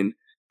obtaining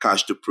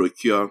cash to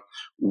procure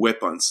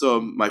weapons. So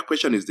my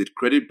question is, did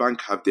Credit Bank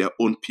have their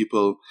own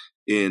people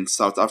in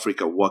South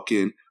Africa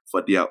working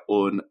for their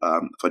own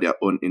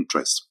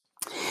interests?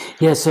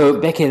 Yeah, so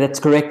Becky, that's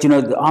correct. The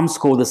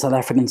Armscor, the South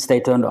African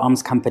state-owned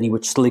arms company,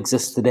 which still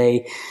exists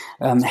today,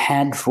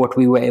 had, for what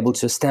we were able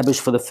to establish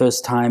for the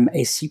first time,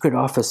 a secret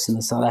office in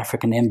the South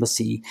African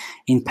embassy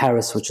in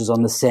Paris, which is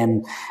on the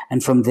Seine.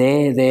 And from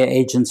there, their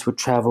agents would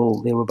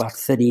travel. There were about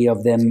 30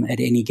 of them at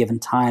any given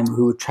time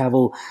who would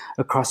travel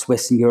across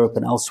Western Europe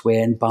and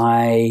elsewhere and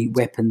buy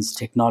weapons,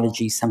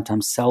 technology,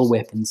 sometimes sell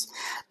weapons.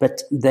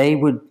 But they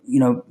would,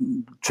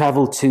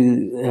 travel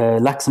to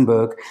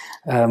Luxembourg,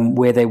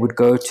 where they would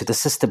go to the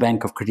sister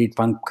bank of Credit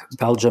Bank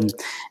Belgium,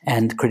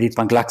 and Credit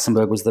Bank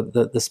Luxembourg was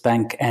this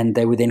bank, and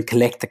they would then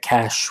collect the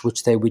cash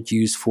which they would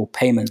use for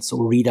payments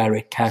or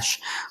redirect cash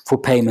for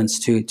payments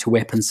to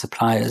weapons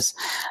suppliers.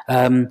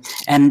 And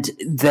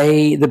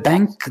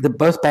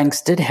both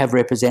banks did have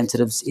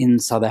representatives in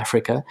South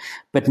Africa,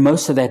 but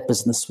most of that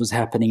business was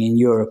happening in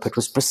Europe. It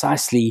was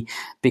precisely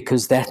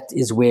because that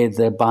is where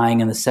the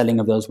buying and the selling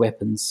of those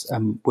weapons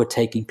were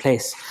taking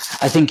place.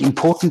 I think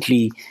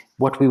importantly,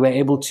 what we were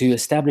able to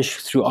establish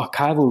through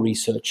archival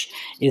research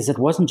is it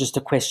wasn't just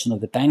a question of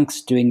the banks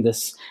doing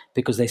this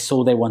because they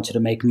saw they wanted to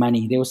make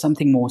money. There was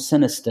something more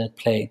sinister at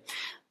play.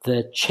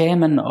 The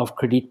chairman of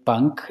Credit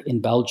Bank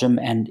in Belgium,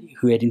 and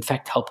who had in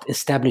fact helped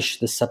establish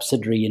the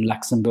subsidiary in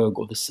Luxembourg,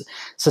 or the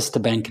sister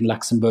bank in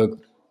Luxembourg,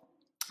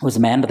 was a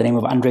man by the name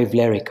of André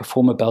Vlerik, a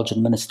former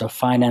Belgian Minister of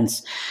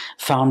Finance,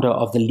 founder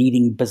of the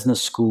leading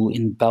business school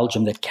in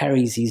Belgium that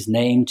carries his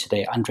name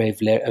today, André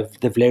Vlerik, of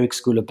the Vlerik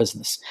School of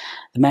Business.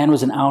 The man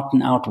was an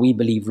out-and-out, we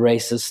believe,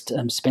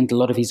 racist, spent a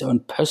lot of his own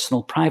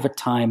personal private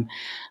time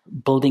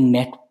building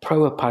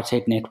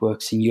pro-apartheid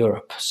networks in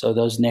Europe. So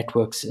those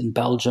networks in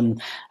Belgium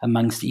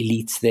amongst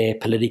elites there,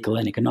 political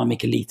and economic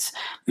elites,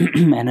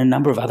 and a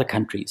number of other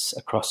countries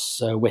across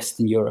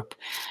Western Europe,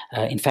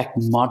 in fact,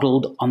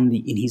 modeled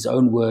in his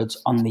own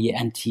words, on the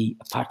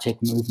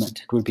anti-apartheid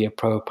movement. It would be a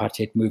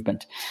pro-apartheid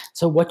movement.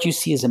 So what you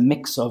see is a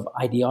mix of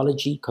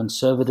ideology,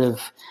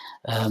 conservative,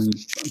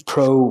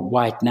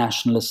 pro-white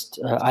nationalist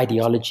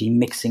ideology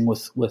mixing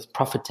with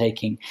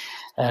profit-taking.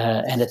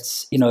 And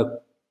it's,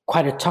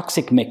 quite a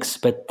toxic mix,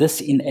 but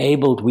this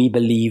enabled, we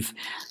believe,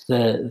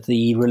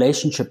 the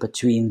relationship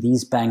between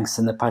these banks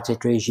and the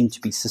apartheid regime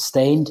to be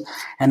sustained.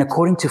 And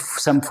according to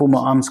some former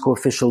Armscor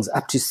officials,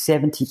 up to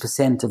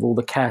 70% of all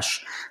the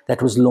cash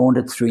that was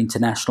laundered through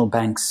international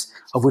banks,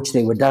 of which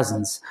there were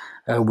dozens,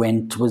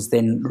 was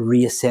then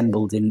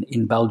reassembled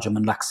in Belgium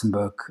and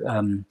Luxembourg,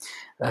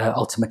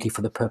 ultimately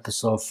for the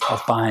purpose of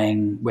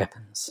buying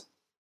weapons.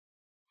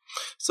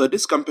 So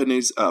these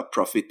companies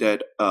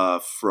profited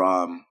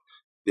from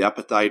the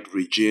apartheid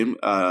regime,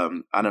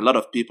 and a lot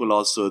of people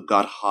also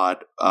got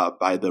hurt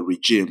by the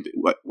regime,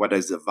 whether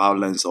it's the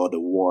violence or the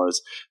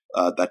wars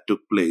that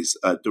took place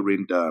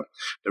during the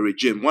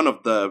regime. One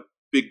of the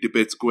big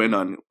debates going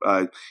on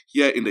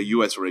here in the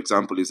U.S., for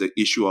example, is the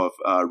issue of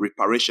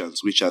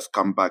reparations, which has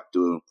come back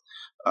to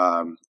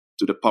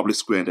the public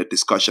square in the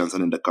discussions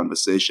and in the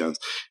conversations.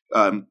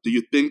 Do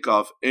you think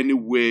of any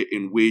way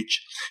in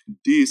which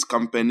these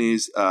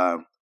companies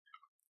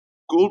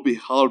could be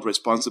held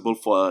responsible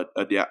for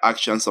their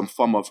actions, some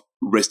form of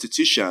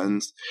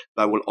restitutions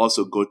that will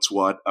also go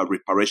toward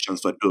reparations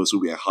for those who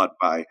were hurt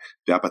by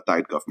the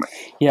apartheid government?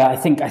 Yeah, I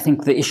think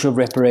the issue of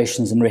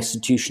reparations and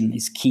restitution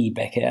is key,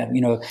 Becca.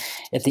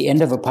 At the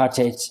end of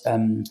apartheid,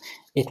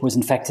 it was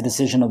in fact a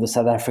decision of the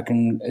South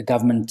African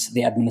government,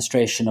 the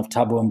administration of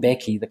Thabo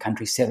Mbeki, the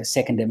country's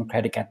second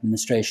democratic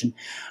administration,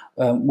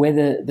 where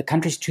the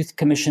country's Truth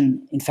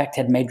Commission in fact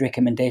had made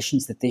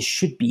recommendations that there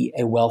should be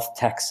a wealth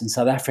tax in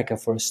South Africa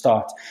for a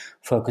start,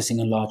 focusing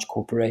on large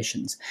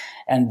corporations.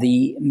 And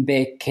the Thabo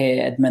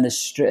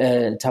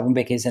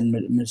Mbeki's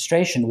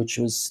administration, which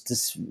was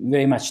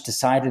very much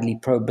decidedly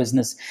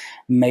pro-business,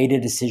 made a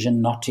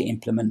decision not to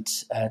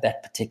implement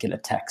that particular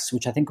tax,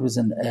 which I think was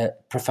a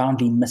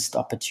profoundly missed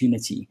opportunity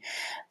impunity.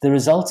 The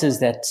result is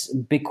that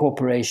big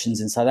corporations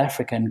in South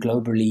Africa and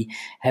globally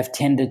have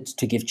tended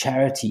to give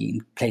charity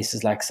in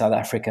places like South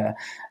Africa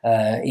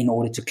in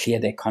order to clear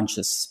their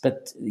conscience.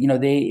 But,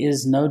 there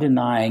is no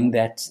denying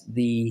that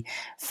the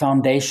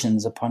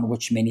foundations upon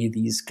which many of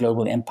these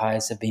global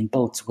empires have been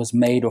built was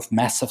made of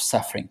massive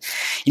suffering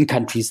in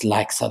countries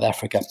like South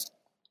Africa.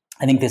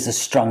 I think there's a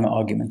strong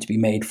argument to be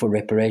made for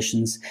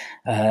reparations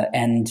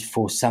and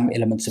for some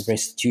elements of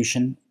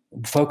restitution,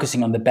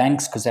 focusing on the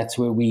banks because that's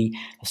where we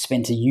have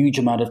spent a huge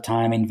amount of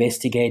time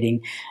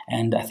investigating.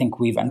 And I think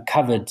we've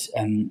uncovered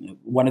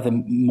one of the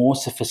more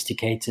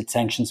sophisticated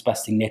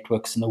sanctions-busting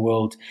networks in the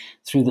world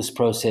through this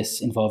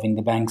process involving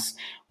the banks.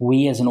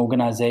 We as an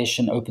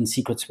organization, Open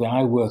Secrets, where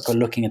I work, are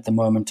looking at the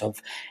moment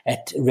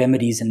at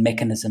remedies and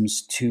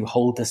mechanisms to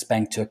hold this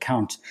bank to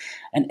account.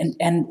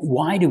 And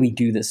why do we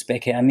do this,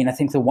 Becca? I mean, I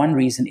think the one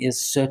reason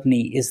is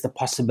the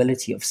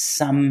possibility of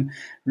some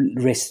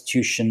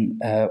restitution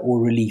or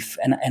relief.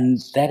 And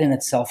that in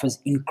itself is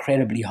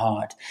incredibly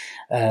hard.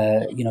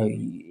 I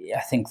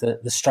think the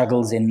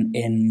struggles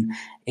in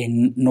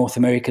North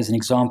America is an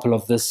example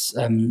of this.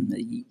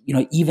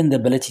 Even the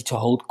ability to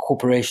hold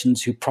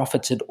corporations who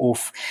profited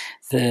off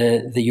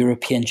the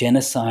European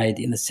genocide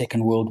in the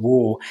Second World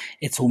War,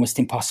 it's almost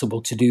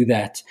impossible to do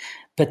that.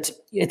 But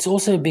it's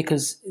also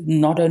because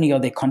not only are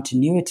there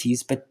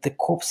continuities, but the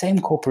same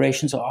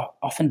corporations are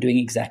often doing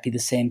exactly the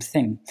same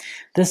thing.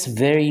 This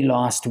very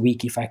last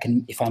week, if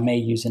I may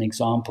use an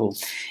example,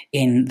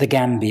 in the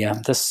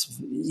Gambia,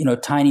 this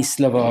tiny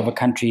sliver of a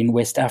country in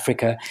West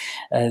Africa,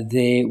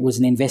 there was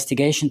an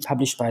investigation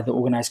published by the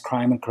Organized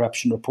Crime and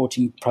Corruption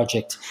Reporting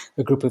Project,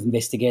 a group of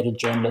investigative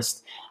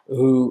journalists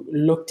who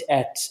looked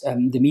at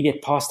the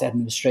immediate past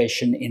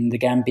administration in the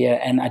Gambia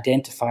and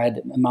identified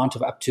an amount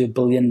of up to $1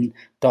 billion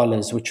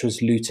which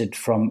was looted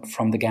from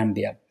the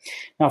Gambia.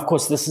 Now, of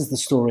course, this is the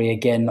story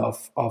again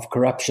of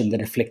corruption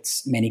that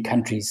afflicts many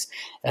countries,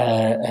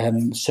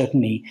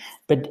 certainly.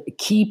 But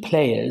key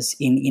players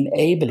in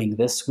enabling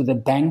this were the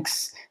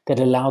banks that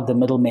allowed the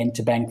middlemen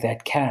to bank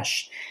that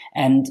cash.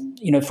 And,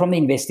 from the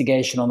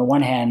investigation, on the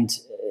one hand,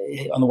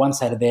 on the one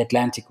side of the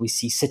Atlantic, we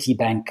see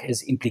Citibank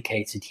is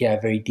implicated here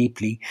very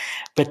deeply.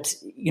 But,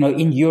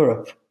 in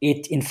Europe,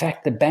 in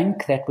fact, the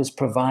bank that was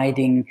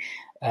providing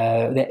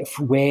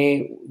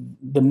where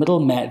the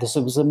middleman, this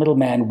was a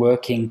middleman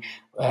working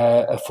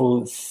alongside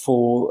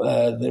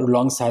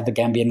the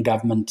Gambian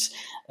government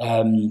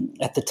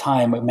at the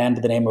time, a man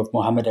by the name of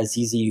Mohamed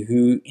Azizi,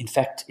 who in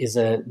fact is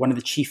one of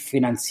the chief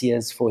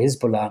financiers for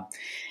Hezbollah.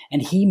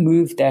 And he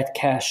moved that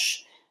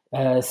cash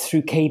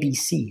through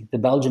KBC, the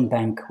Belgian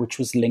bank, which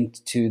was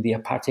linked to the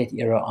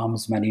apartheid-era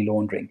arms money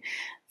laundering.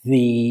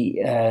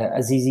 The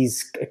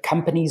Azizi's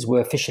companies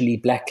were officially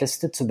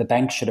blacklisted, so the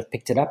bank should have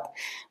picked it up.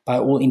 By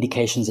all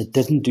indications, it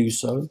didn't do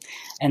so.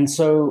 And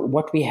so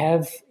what we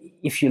have,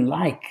 if you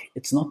like,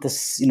 it's not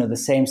this, the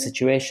same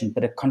situation,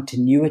 but a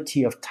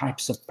continuity of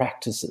types of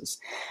practices.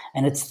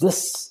 And it's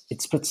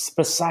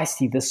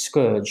precisely this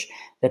scourge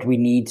that we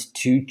need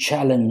to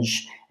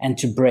challenge and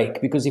to break.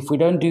 Because if we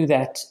don't do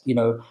that,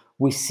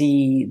 we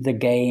see the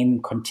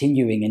game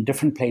continuing in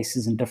different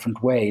places in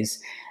different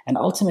ways. And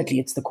ultimately,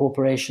 it's the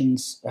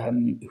corporations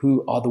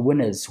who are the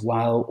winners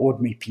while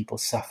ordinary people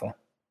suffer.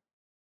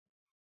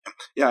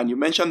 Yeah, and you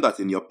mentioned that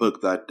in your book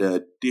that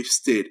the deep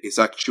state is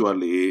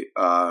actually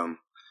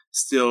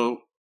still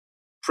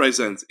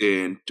present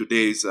in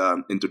today's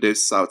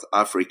South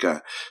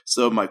Africa.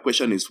 So my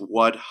question is,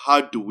 how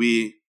do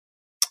we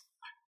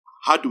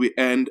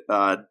end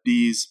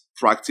these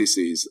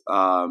practices?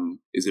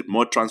 Is it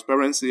more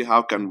transparency?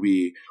 How can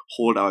we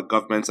hold our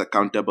governments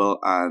accountable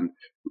and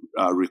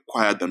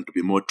require them to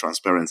be more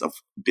transparent of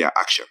their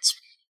actions?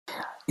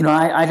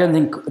 I don't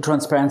think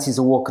transparency is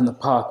a walk in the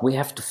park. We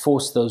have to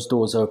force those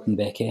doors open,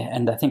 Becky.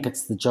 And I think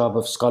it's the job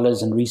of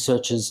scholars and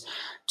researchers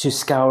to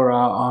scour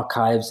our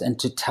archives and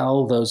to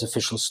tell those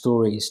official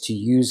stories, to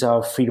use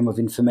our freedom of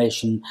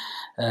information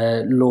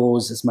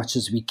laws as much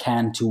as we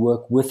can, to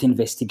work with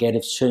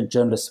investigative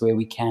journalists where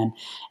we can,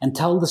 and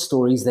tell the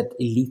stories that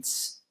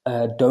elites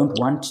don't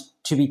want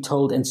to be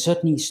told, and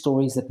certainly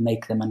stories that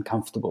make them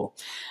uncomfortable.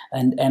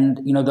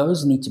 And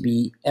those need to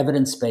be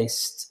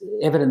evidence-based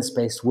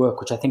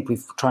work, which I think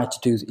we've tried to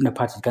do in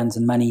Apartheid Guns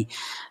and Money,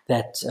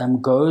 that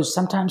goes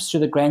sometimes to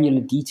the granular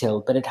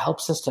detail, but it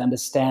helps us to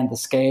understand the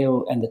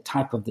scale and the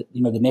type of the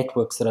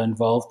networks that are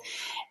involved.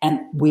 And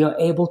we are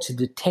able to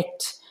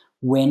detect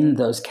when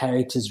those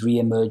characters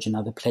reemerge in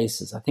other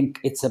places. I think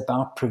it's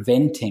about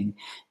preventing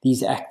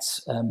these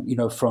acts,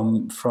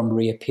 from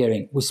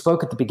reappearing. We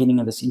spoke at the beginning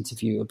of this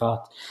interview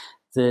about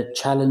the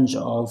challenge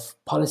of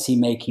policy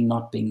making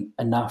not being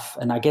enough.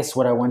 And I guess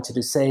what I wanted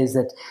to say is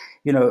that,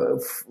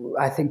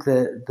 I think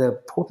the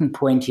important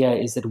point here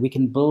is that we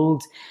can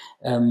build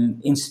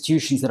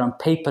institutions that on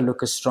paper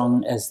look as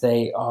strong as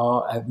they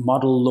are,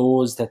 model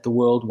laws that the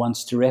world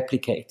wants to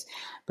replicate.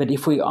 But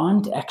if we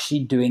aren't actually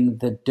doing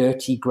the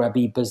dirty,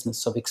 grubby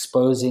business of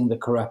exposing the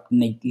corrupt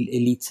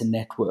elites and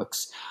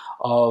networks,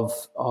 of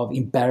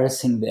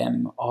embarrassing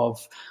them,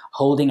 of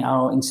holding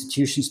our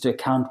institutions to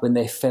account when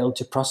they fail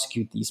to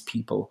prosecute these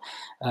people.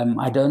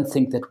 I don't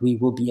think that we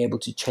will be able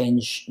to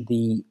change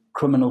the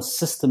criminal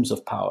systems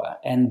of power.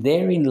 And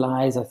therein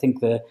lies, I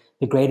think, the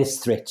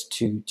greatest threat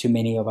to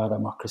many of our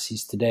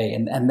democracies today.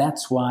 And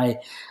that's why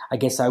I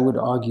guess I would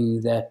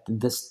argue that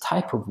this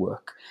type of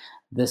work,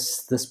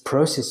 this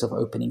process of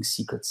opening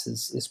secrets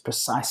is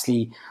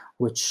precisely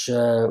which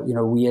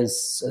we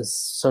as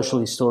social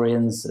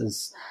historians,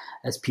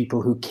 as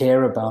people who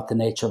care about the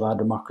nature of our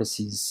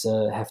democracies,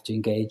 have to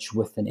engage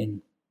with and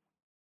in.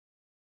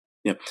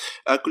 Yeah,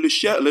 could you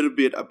share a little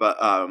bit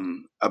about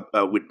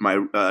with my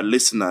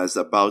listeners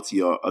about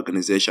your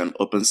organization,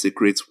 Open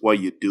Secrets, what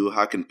you do,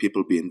 how can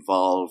people be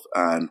involved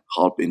and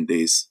help in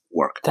this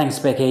work? Thanks,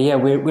 Becky. Yeah,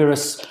 we're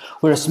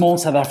a small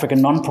South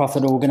African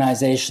nonprofit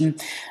organization,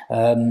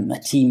 a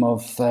team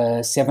of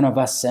 7 of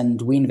us,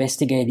 and we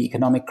investigate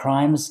economic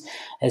crimes,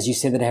 as you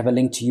said, that have a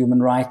link to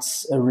human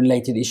rights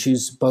related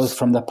issues, both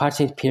from the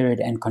apartheid period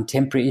and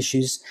contemporary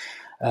issues.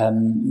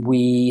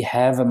 We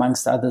have,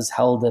 amongst others,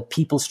 held a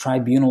People's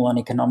Tribunal on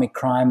Economic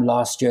Crime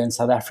last year in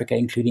South Africa,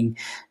 including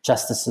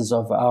justices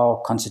of our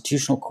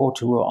Constitutional Court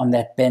who were on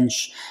that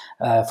bench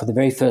for the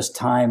very first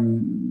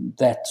time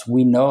that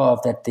we know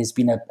of, that there's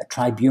been a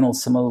tribunal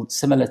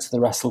similar to the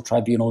Russell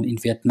Tribunal in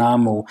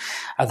Vietnam or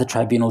other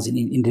tribunals in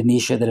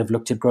Indonesia that have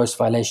looked at gross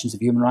violations of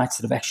human rights,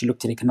 that have actually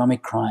looked at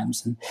economic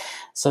crimes. And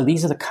so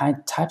these are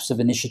the types of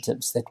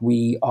initiatives that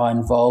we are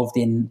involved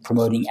in,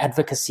 promoting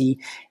advocacy,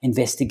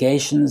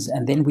 investigations,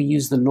 and then we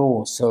use the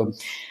law. So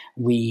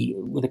we,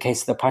 with the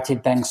case of the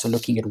apartheid banks, are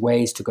looking at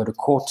ways to go to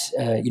court,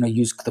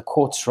 use the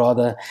courts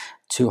rather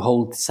to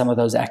hold some of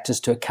those actors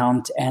to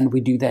account. And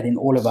we do that in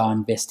all of our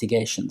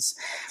investigations.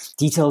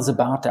 Details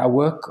about our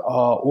work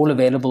are all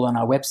available on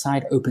our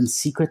website,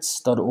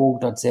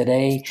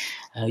 opensecrets.org.za.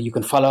 You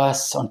can follow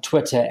us on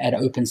Twitter at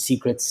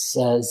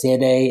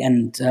OpenSecretsZA.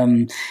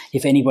 And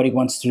if anybody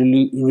wants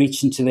to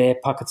reach into their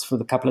pockets for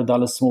the couple of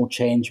dollars small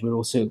change, we're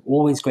also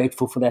always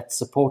grateful for that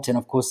support. And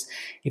of course,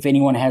 if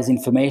anyone has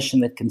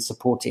information that can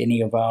support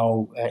any of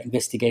our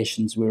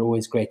investigations, we're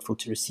always grateful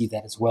to receive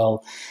that as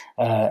well.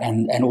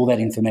 And all that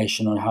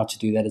information on how to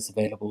do that is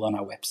available on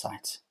our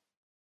website.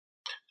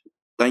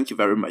 Thank you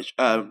very much.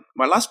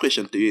 My last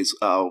question to you is,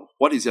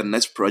 what is your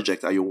next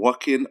project? Are you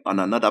working on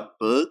another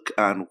book,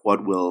 and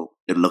what will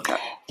it look at?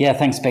 Yeah,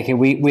 thanks, Becky.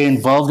 We're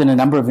involved in a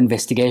number of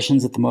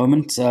investigations at the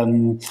moment,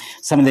 some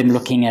of them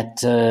looking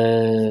at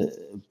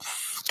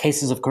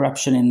cases of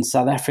corruption in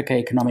South Africa,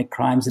 economic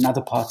crimes in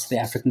other parts of the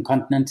African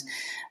continent.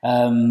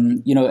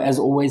 As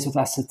always with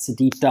us, it's a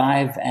deep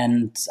dive,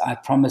 and I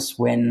promise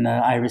when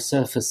I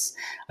resurface,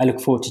 I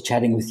look forward to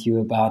chatting with you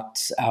about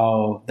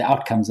the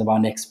outcomes of our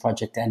next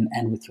project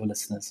and with your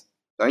listeners.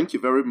 Thank you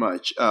very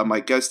much. My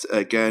guest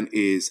again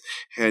is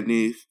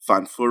Henny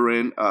Van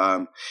Vuuren.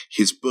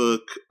 His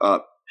book,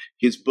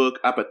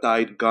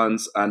 Appetite,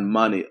 Guns and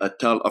Money, A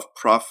Tale of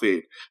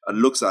Profit,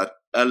 looks at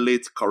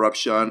elite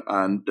corruption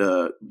and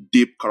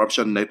deep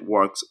corruption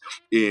networks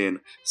in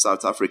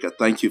South Africa.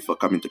 Thank you for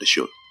coming to the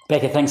show.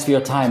 Becca, thanks for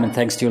your time, and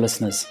thanks to your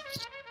listeners.